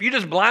church. If you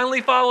just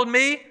blindly followed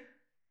me,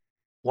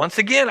 once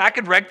again, I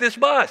could wreck this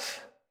bus.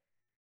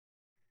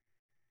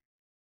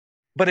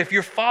 But if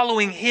you're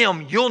following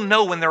him, you'll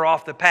know when they're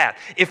off the path.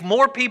 If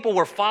more people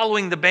were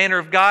following the banner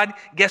of God,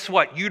 guess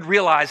what? You'd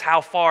realize how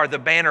far the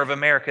banner of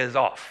America is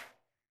off.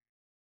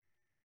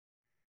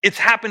 It's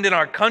happened in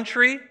our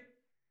country.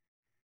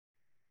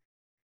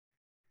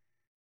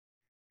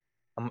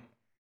 I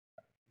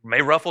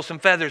may ruffle some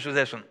feathers with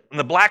this one. When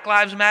the Black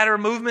Lives Matter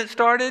movement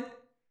started,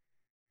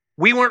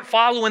 we weren't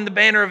following the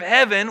banner of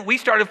heaven. We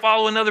started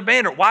following another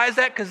banner. Why is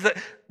that? Because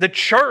the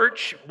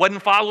church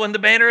wasn't following the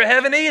banner of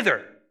heaven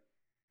either.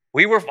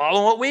 We were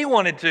following what we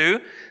wanted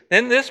to.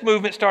 Then this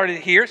movement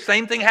started here.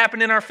 Same thing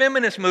happened in our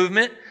feminist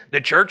movement.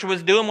 The church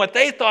was doing what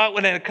they thought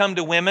when it come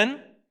to women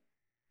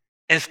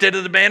instead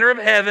of the banner of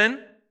heaven.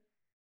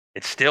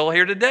 It's still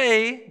here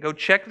today. Go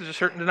check. There's a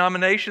certain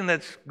denomination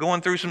that's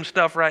going through some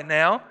stuff right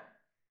now.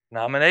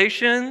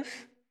 Denominations,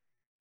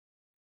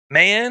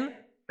 man,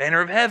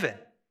 banner of heaven.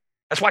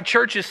 That's why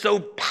church is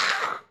so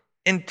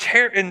in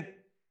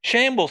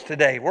shambles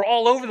today. We're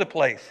all over the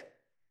place.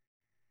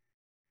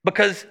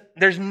 Because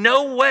there's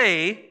no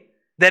way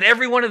that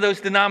every one of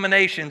those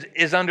denominations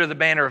is under the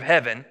banner of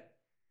heaven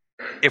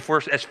if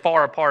we're as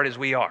far apart as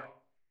we are.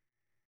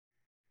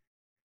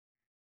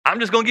 I'm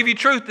just going to give you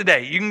truth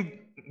today. You can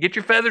get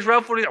your feathers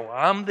ruffled. Well,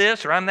 I'm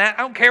this or I'm that.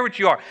 I don't care what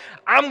you are.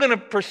 I'm going to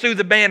pursue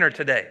the banner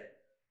today.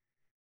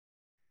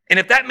 And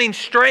if that means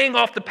straying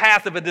off the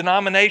path of a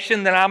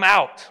denomination, then I'm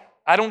out.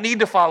 I don't need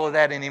to follow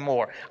that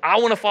anymore. I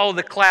want to follow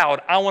the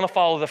cloud. I want to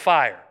follow the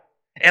fire.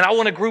 And I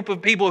want a group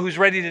of people who's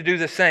ready to do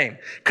the same.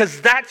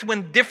 Because that's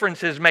when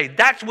difference is made.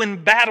 That's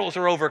when battles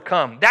are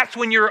overcome. That's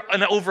when you're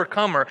an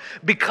overcomer.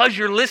 Because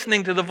you're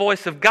listening to the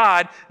voice of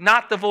God,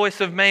 not the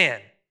voice of man.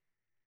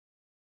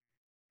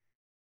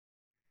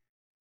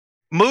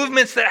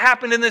 Movements that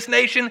happened in this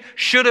nation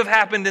should have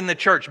happened in the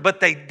church, but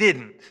they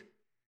didn't.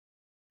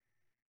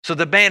 So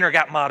the banner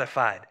got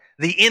modified.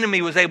 The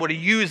enemy was able to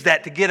use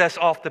that to get us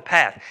off the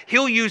path.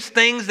 He'll use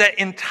things that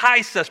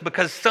entice us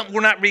because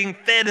we're not being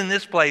fed in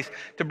this place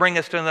to bring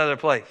us to another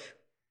place.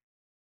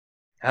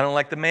 I don't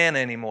like the manna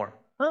anymore.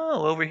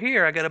 Oh, over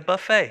here I got a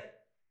buffet.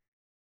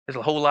 There's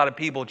a whole lot of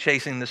people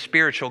chasing the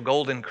spiritual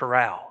golden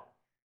corral.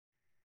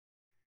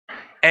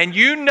 And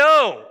you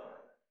know,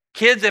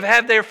 kids have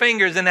had their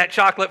fingers in that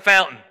chocolate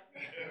fountain.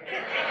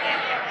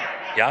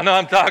 Y'all know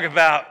what I'm talking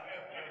about.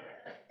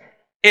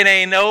 It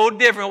ain't no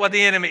different what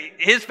the enemy,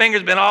 his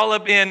finger's been all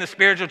up in the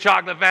spiritual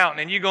chocolate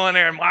fountain, and you go in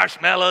there and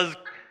marshmallows,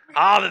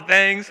 all the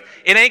things.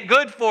 It ain't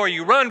good for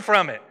you. Run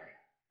from it.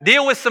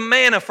 Deal with some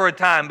manna for a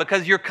time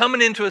because you're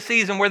coming into a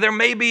season where there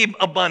may be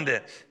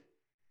abundance.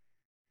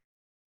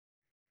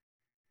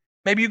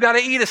 Maybe you got to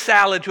eat a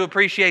salad to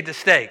appreciate the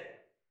steak.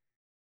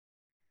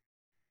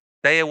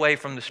 Stay away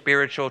from the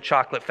spiritual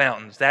chocolate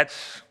fountains.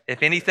 That's,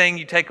 if anything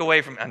you take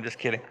away from, I'm just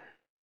kidding.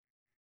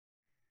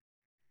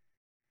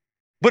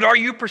 But are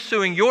you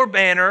pursuing your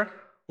banner,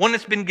 one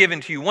that's been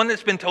given to you, one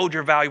that's been told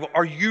you're valuable?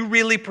 Are you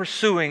really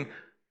pursuing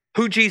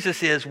who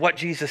Jesus is, what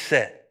Jesus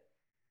said?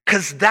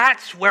 Because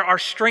that's where our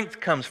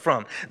strength comes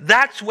from.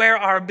 That's where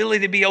our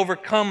ability to be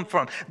overcome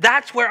from.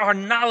 That's where our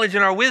knowledge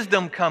and our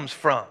wisdom comes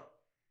from.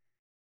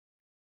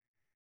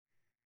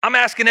 I'm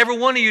asking every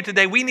one of you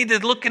today, we need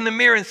to look in the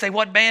mirror and say,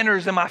 what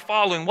banners am I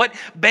following? What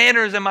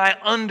banners am I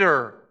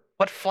under?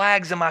 What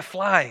flags am I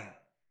flying?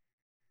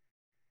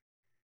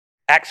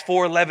 Acts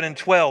 4, 11 and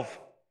 12.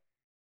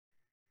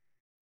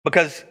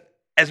 Because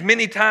as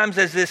many times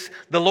as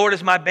the Lord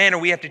is my banner,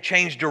 we have to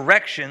change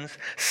directions.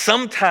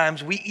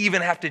 Sometimes we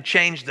even have to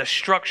change the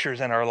structures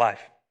in our life.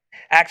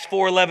 Acts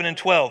 4, 11 and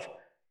 12.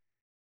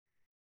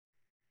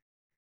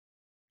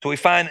 So we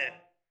find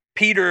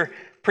Peter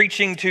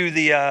preaching to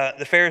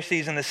the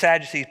Pharisees and the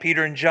Sadducees,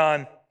 Peter and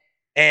John,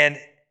 and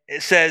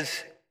it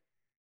says,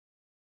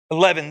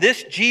 11,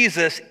 this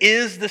Jesus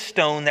is the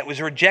stone that was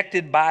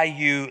rejected by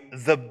you,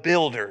 the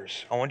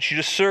builders. I want you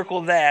to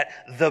circle that,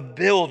 the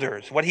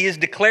builders. What he is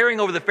declaring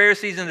over the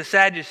Pharisees and the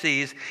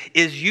Sadducees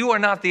is you are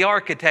not the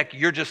architect,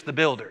 you're just the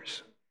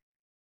builders.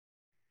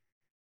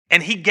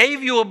 And he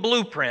gave you a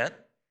blueprint,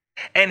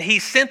 and he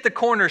sent the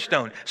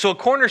cornerstone. So a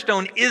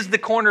cornerstone is the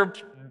corner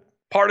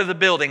part of the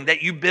building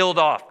that you build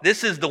off.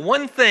 This is the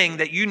one thing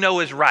that you know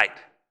is right.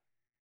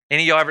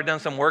 Any of y'all ever done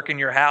some work in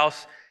your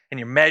house and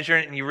you're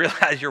measuring it and you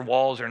realize your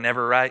walls are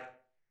never right?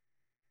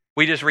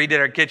 We just redid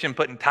our kitchen,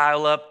 putting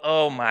tile up.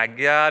 Oh my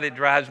God, it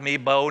drives me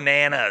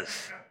bananas.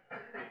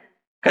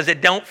 Because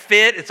it don't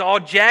fit, it's all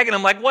jagged.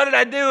 I'm like, what did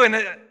I do? And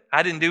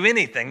I didn't do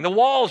anything. The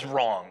wall's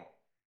wrong.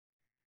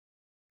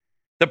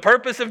 The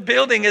purpose of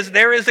building is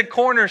there is a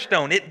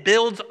cornerstone. It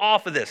builds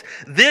off of this.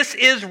 This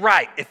is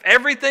right. If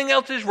everything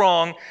else is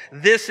wrong,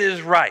 this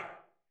is right.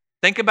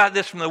 Think about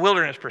this from the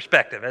wilderness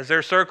perspective. As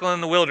they're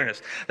circling the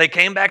wilderness, they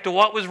came back to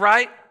what was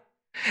right,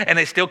 and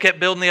they still kept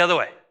building the other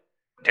way.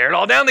 Tear it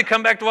all down, they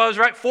come back to what was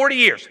right. 40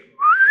 years.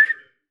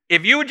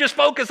 If you would just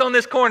focus on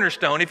this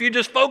cornerstone, if you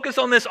just focus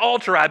on this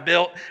altar I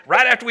built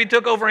right after we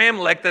took over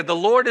Amalek, that the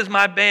Lord is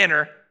my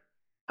banner,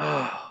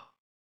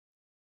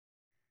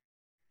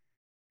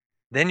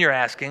 then you're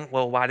asking,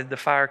 well, why did the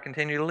fire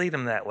continue to lead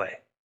them that way?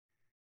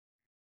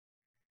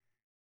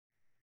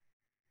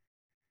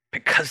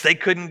 Because they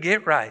couldn't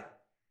get right.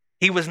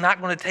 He was not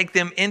going to take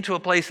them into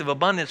a place of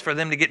abundance for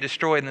them to get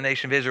destroyed and the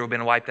nation of Israel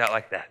been wiped out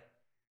like that.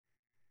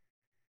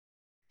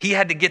 He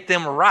had to get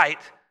them right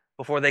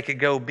before they could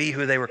go be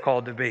who they were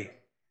called to be.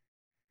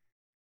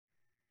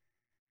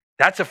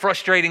 That's a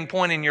frustrating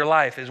point in your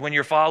life, is when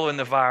you're following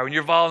the fire, when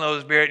you're following the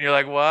Holy Spirit and you're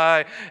like,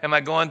 why am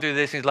I going through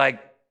this? And he's like,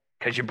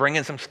 because you're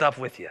bringing some stuff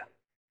with you.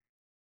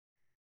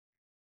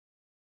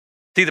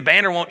 See, the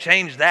banner won't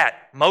change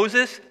that.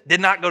 Moses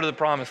did not go to the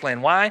promised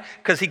land. Why?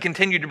 Because he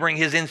continued to bring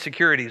his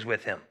insecurities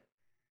with him.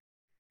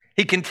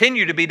 He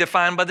continued to be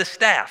defined by the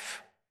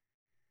staff.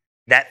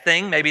 That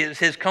thing, maybe it's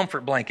his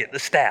comfort blanket, the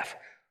staff.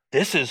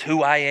 This is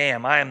who I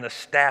am. I am the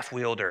staff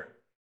wielder.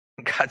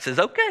 God says,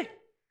 okay,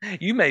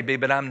 you may be,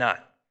 but I'm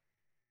not.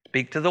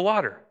 Speak to the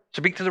water.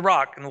 Speak to the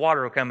rock, and the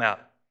water will come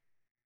out.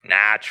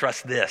 Nah,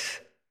 trust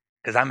this,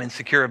 because I'm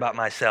insecure about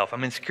myself.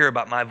 I'm insecure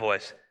about my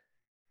voice.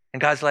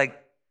 And God's like,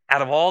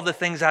 out of all the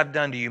things I've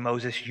done to you,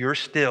 Moses, you're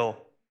still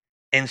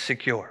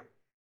insecure.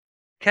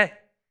 Okay,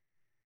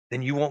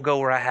 then you won't go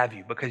where I have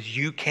you, because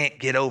you can't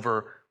get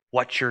over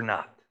what you're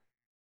not.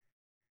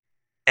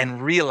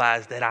 And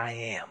realize that I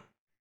am.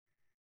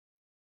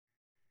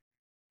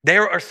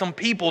 There are some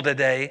people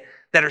today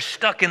that are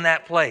stuck in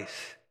that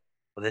place.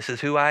 Well, this is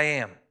who I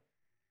am.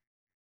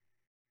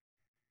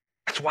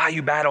 That's why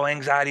you battle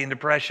anxiety and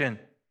depression.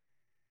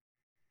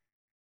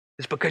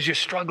 It's because you're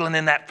struggling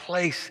in that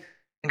place.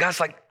 And God's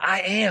like,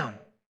 I am.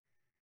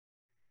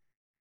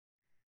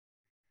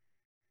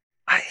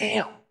 I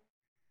am.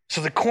 So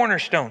the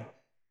cornerstone,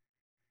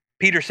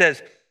 Peter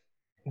says,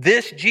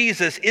 this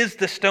Jesus is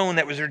the stone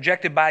that was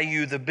rejected by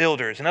you, the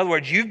builders. In other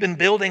words, you've been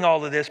building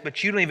all of this,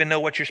 but you don't even know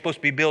what you're supposed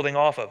to be building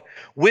off of,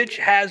 which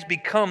has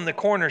become the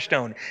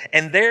cornerstone.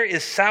 And there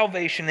is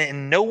salvation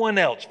in no one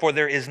else, for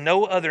there is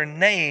no other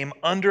name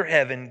under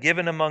heaven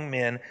given among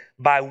men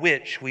by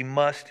which we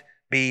must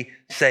be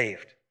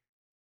saved.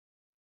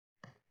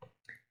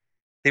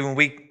 See, when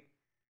we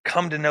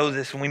come to know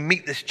this, when we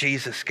meet this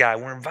Jesus guy,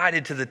 we're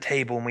invited to the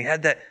table, and we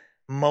had that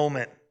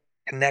moment,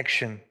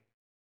 connection.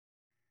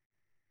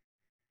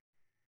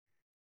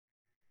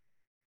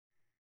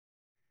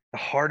 The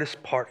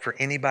hardest part for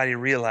anybody to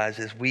realize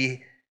is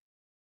we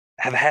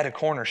have had a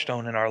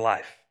cornerstone in our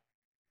life.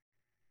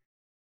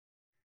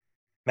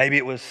 Maybe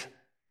it was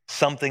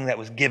something that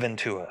was given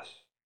to us.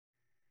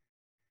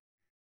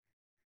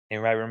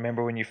 Anybody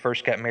remember when you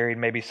first got married,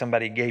 maybe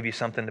somebody gave you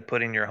something to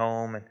put in your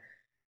home, and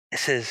it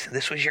says,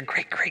 this was your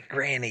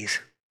great-great-granny's.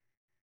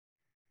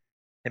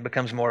 It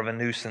becomes more of a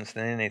nuisance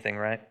than anything,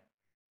 right?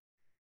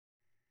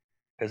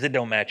 Because it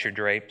don't match your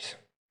drapes.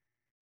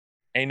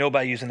 Ain't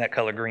nobody using that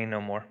color green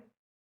no more.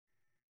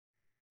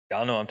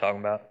 Y'all know what I'm talking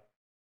about.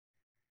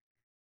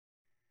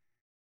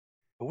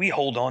 But we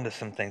hold on to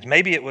some things.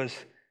 Maybe it was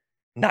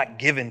not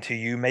given to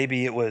you.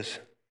 Maybe it was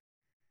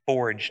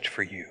forged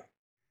for you.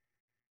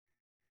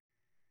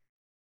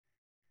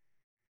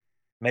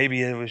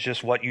 Maybe it was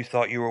just what you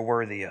thought you were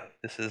worthy of.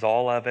 This is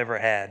all I've ever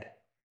had.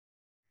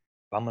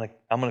 I'm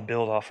gonna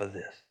build off of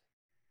this.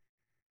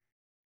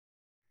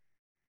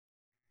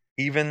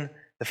 Even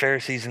the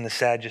Pharisees and the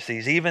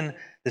Sadducees, even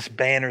this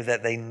banner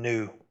that they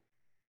knew,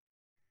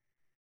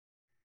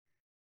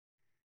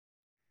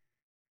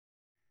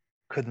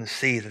 couldn't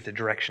see that the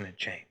direction had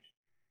changed.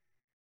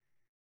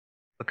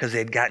 Because they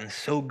had gotten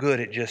so good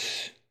at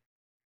just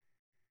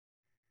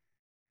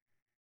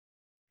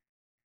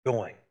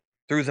going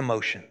through the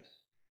motions,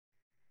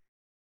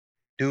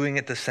 doing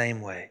it the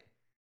same way.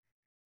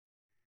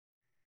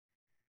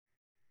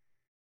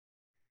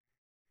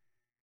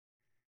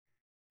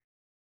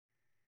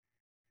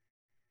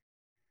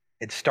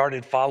 It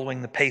started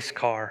following the pace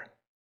car.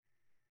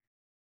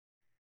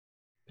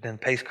 But then the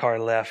pace car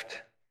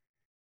left.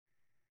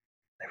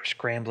 They were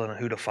scrambling on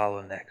who to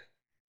follow next.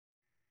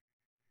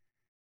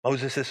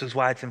 Moses, this is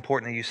why it's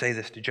important that you say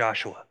this to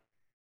Joshua.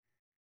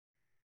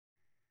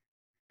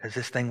 Because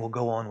this thing will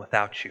go on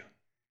without you.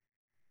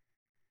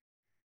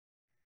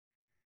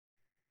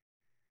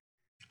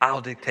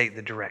 I'll dictate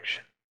the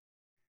direction.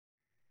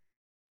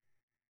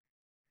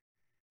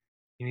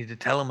 You need to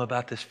tell them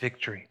about this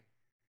victory.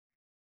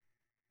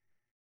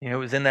 You know, it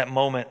was in that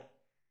moment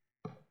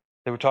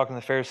they were talking to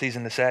the Pharisees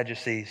and the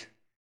Sadducees.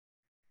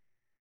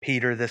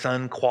 Peter, this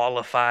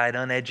unqualified,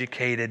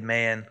 uneducated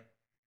man,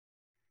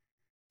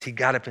 he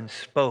got up and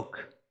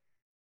spoke.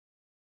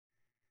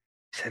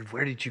 He said,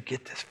 where did you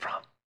get this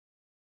from?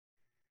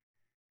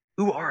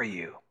 Who are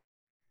you?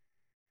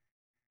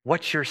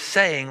 What you're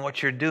saying,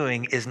 what you're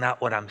doing is not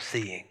what I'm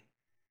seeing.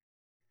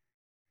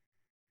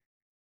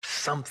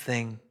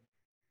 Something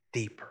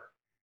deeper.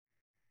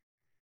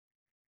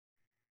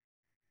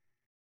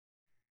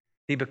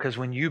 See, because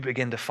when you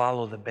begin to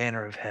follow the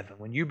banner of heaven,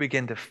 when you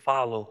begin to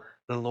follow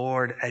the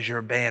Lord as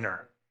your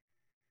banner,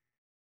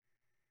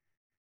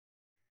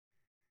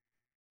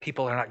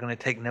 people are not going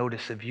to take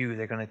notice of you.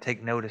 They're going to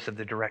take notice of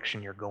the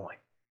direction you're going.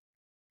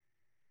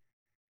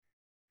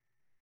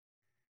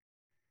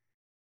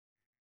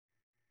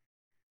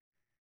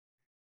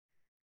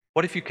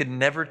 What if you could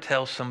never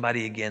tell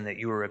somebody again that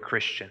you were a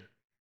Christian?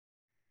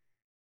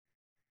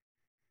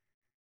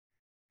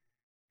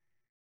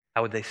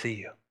 How would they see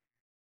you?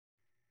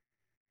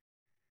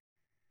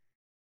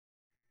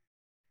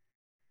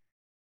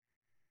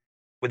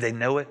 Would they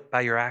know it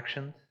by your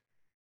actions?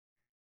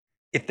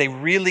 If they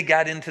really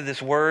got into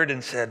this word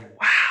and said,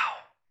 wow,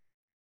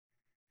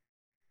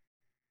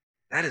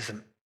 that is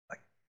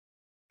like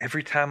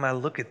every time I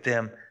look at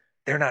them,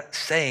 they're not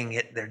saying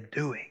it, they're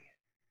doing.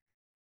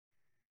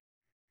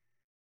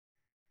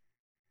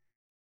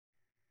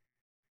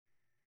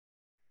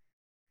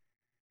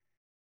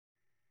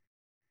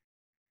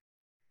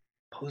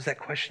 Pose that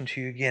question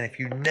to you again. If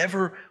you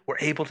never were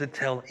able to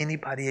tell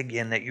anybody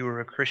again that you were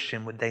a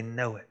Christian, would they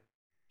know it?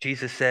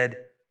 Jesus said,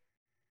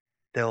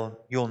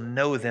 you'll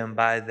know them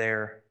by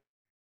their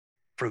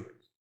fruit.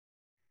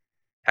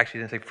 Actually,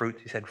 he didn't say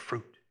fruits, he said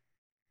fruit.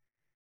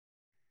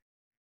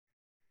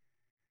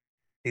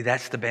 See,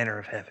 that's the banner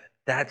of heaven.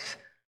 That's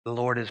the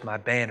Lord is my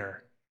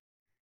banner,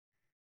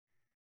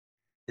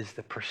 is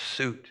the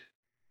pursuit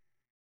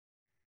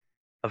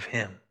of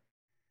him.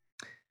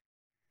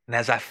 And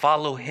as I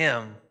follow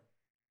him,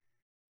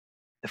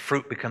 the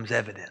fruit becomes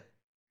evident.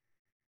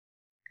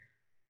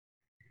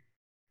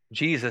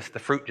 Jesus, the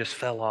fruit just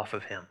fell off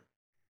of him.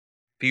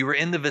 If you were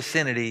in the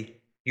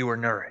vicinity, you were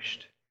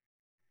nourished.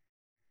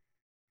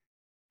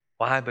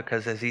 Why?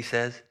 Because as he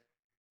says,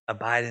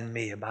 abide in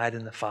me, abide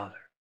in the Father.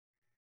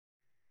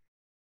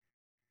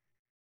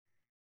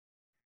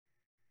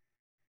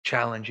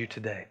 Challenge you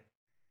today.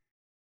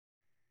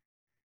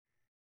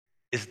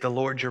 Is the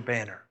Lord your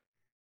banner?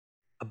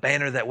 A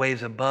banner that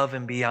waves above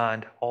and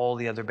beyond all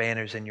the other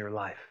banners in your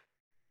life.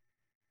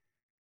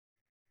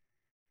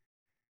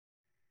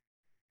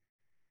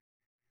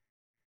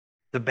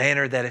 The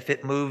banner that if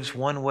it moves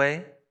one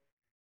way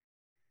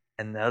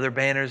and the other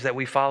banners that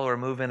we follow are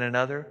moving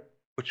another,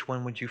 which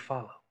one would you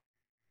follow?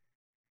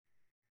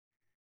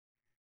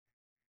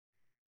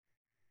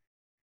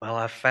 Well,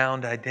 I've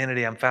found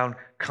identity. I've found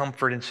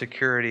comfort and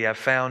security. I've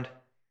found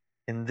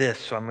in this,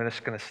 so I'm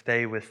just going to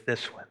stay with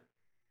this one.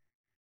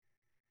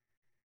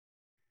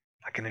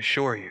 I can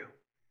assure you,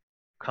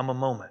 come a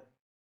moment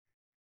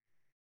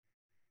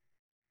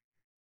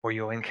where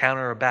you'll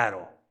encounter a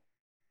battle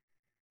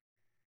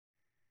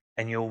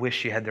and you'll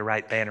wish you had the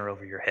right banner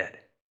over your head.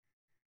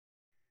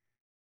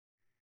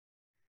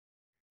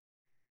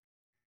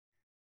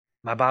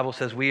 My Bible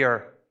says we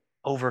are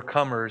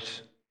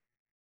overcomers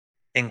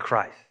in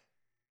Christ.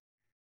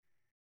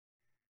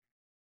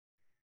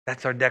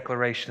 That's our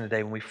declaration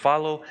today. When we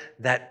follow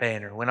that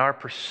banner, when our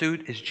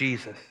pursuit is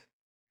Jesus,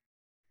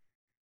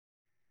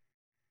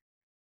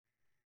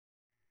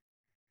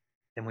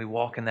 then we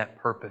walk in that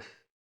purpose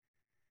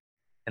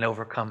and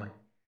overcoming.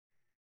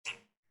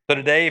 So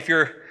today, if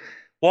you're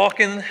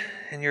walking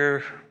and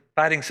you're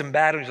fighting some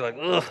battles, you're like,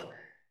 ugh,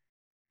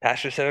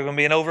 Pastor said I'm going to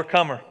be an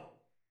overcomer.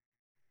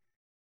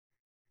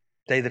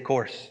 Stay the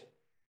course.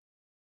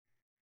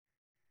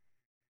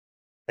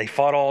 They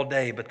fought all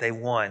day, but they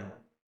won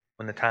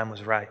when the time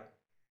was right.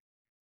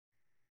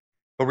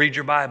 Go read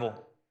your Bible.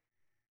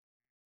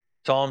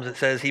 Psalms, it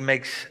says he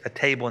makes a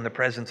table in the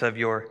presence of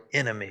your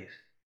enemies.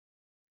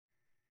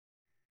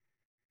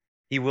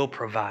 He will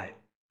provide.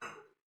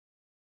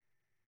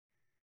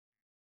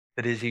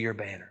 But is he your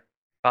banner?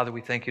 Father,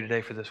 we thank you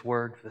today for this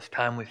word, for this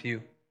time with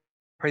you.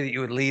 Pray that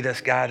you would lead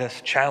us, guide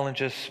us,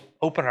 challenge us,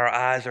 open our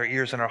eyes, our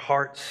ears, and our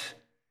hearts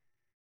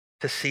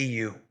to see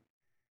you.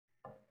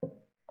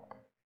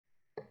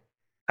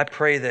 I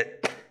pray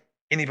that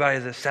anybody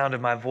at the sound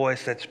of my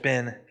voice that's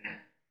been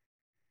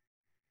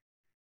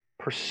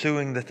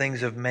pursuing the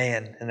things of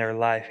man in their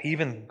life,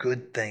 even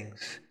good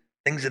things,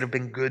 things that have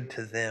been good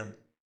to them,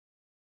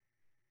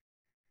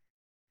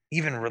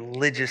 even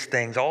religious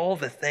things, all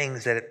the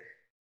things that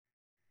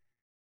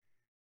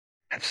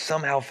have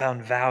somehow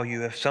found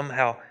value, have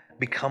somehow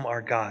become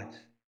our gods.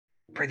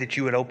 Pray that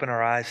you would open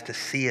our eyes to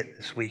see it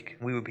this week,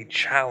 and we would be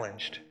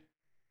challenged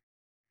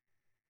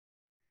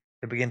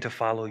to begin to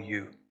follow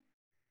you.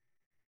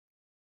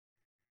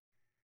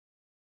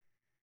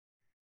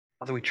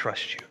 Father, we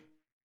trust you.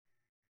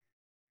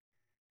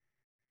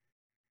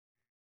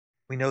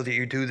 We know that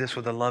you do this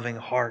with a loving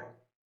heart,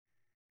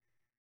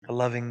 a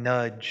loving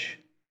nudge,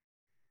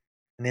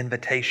 an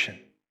invitation.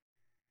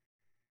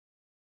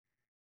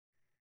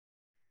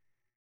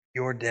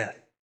 Your death,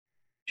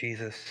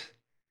 Jesus,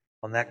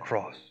 on that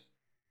cross,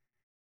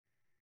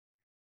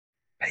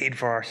 paid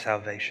for our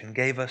salvation,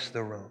 gave us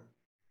the room.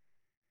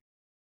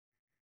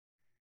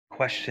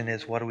 Question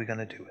is, what are we going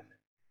to do with it?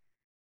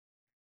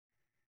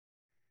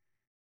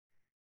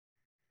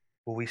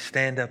 Will we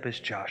stand up as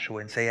Joshua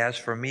and say, as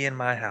for me and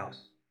my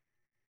house,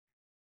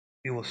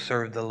 we will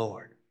serve the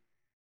Lord?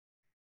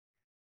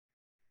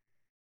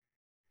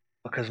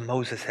 Because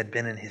Moses had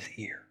been in his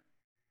ear.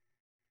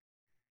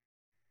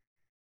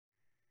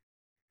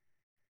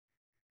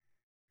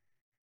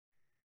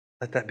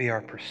 Let that be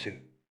our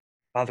pursuit.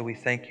 Father, we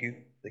thank you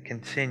for the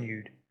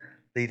continued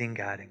leading,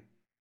 guiding,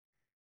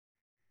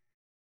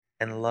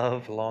 and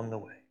love along the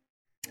way.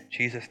 In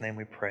Jesus' name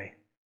we pray.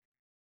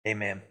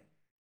 Amen.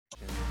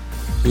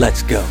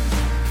 Let's go.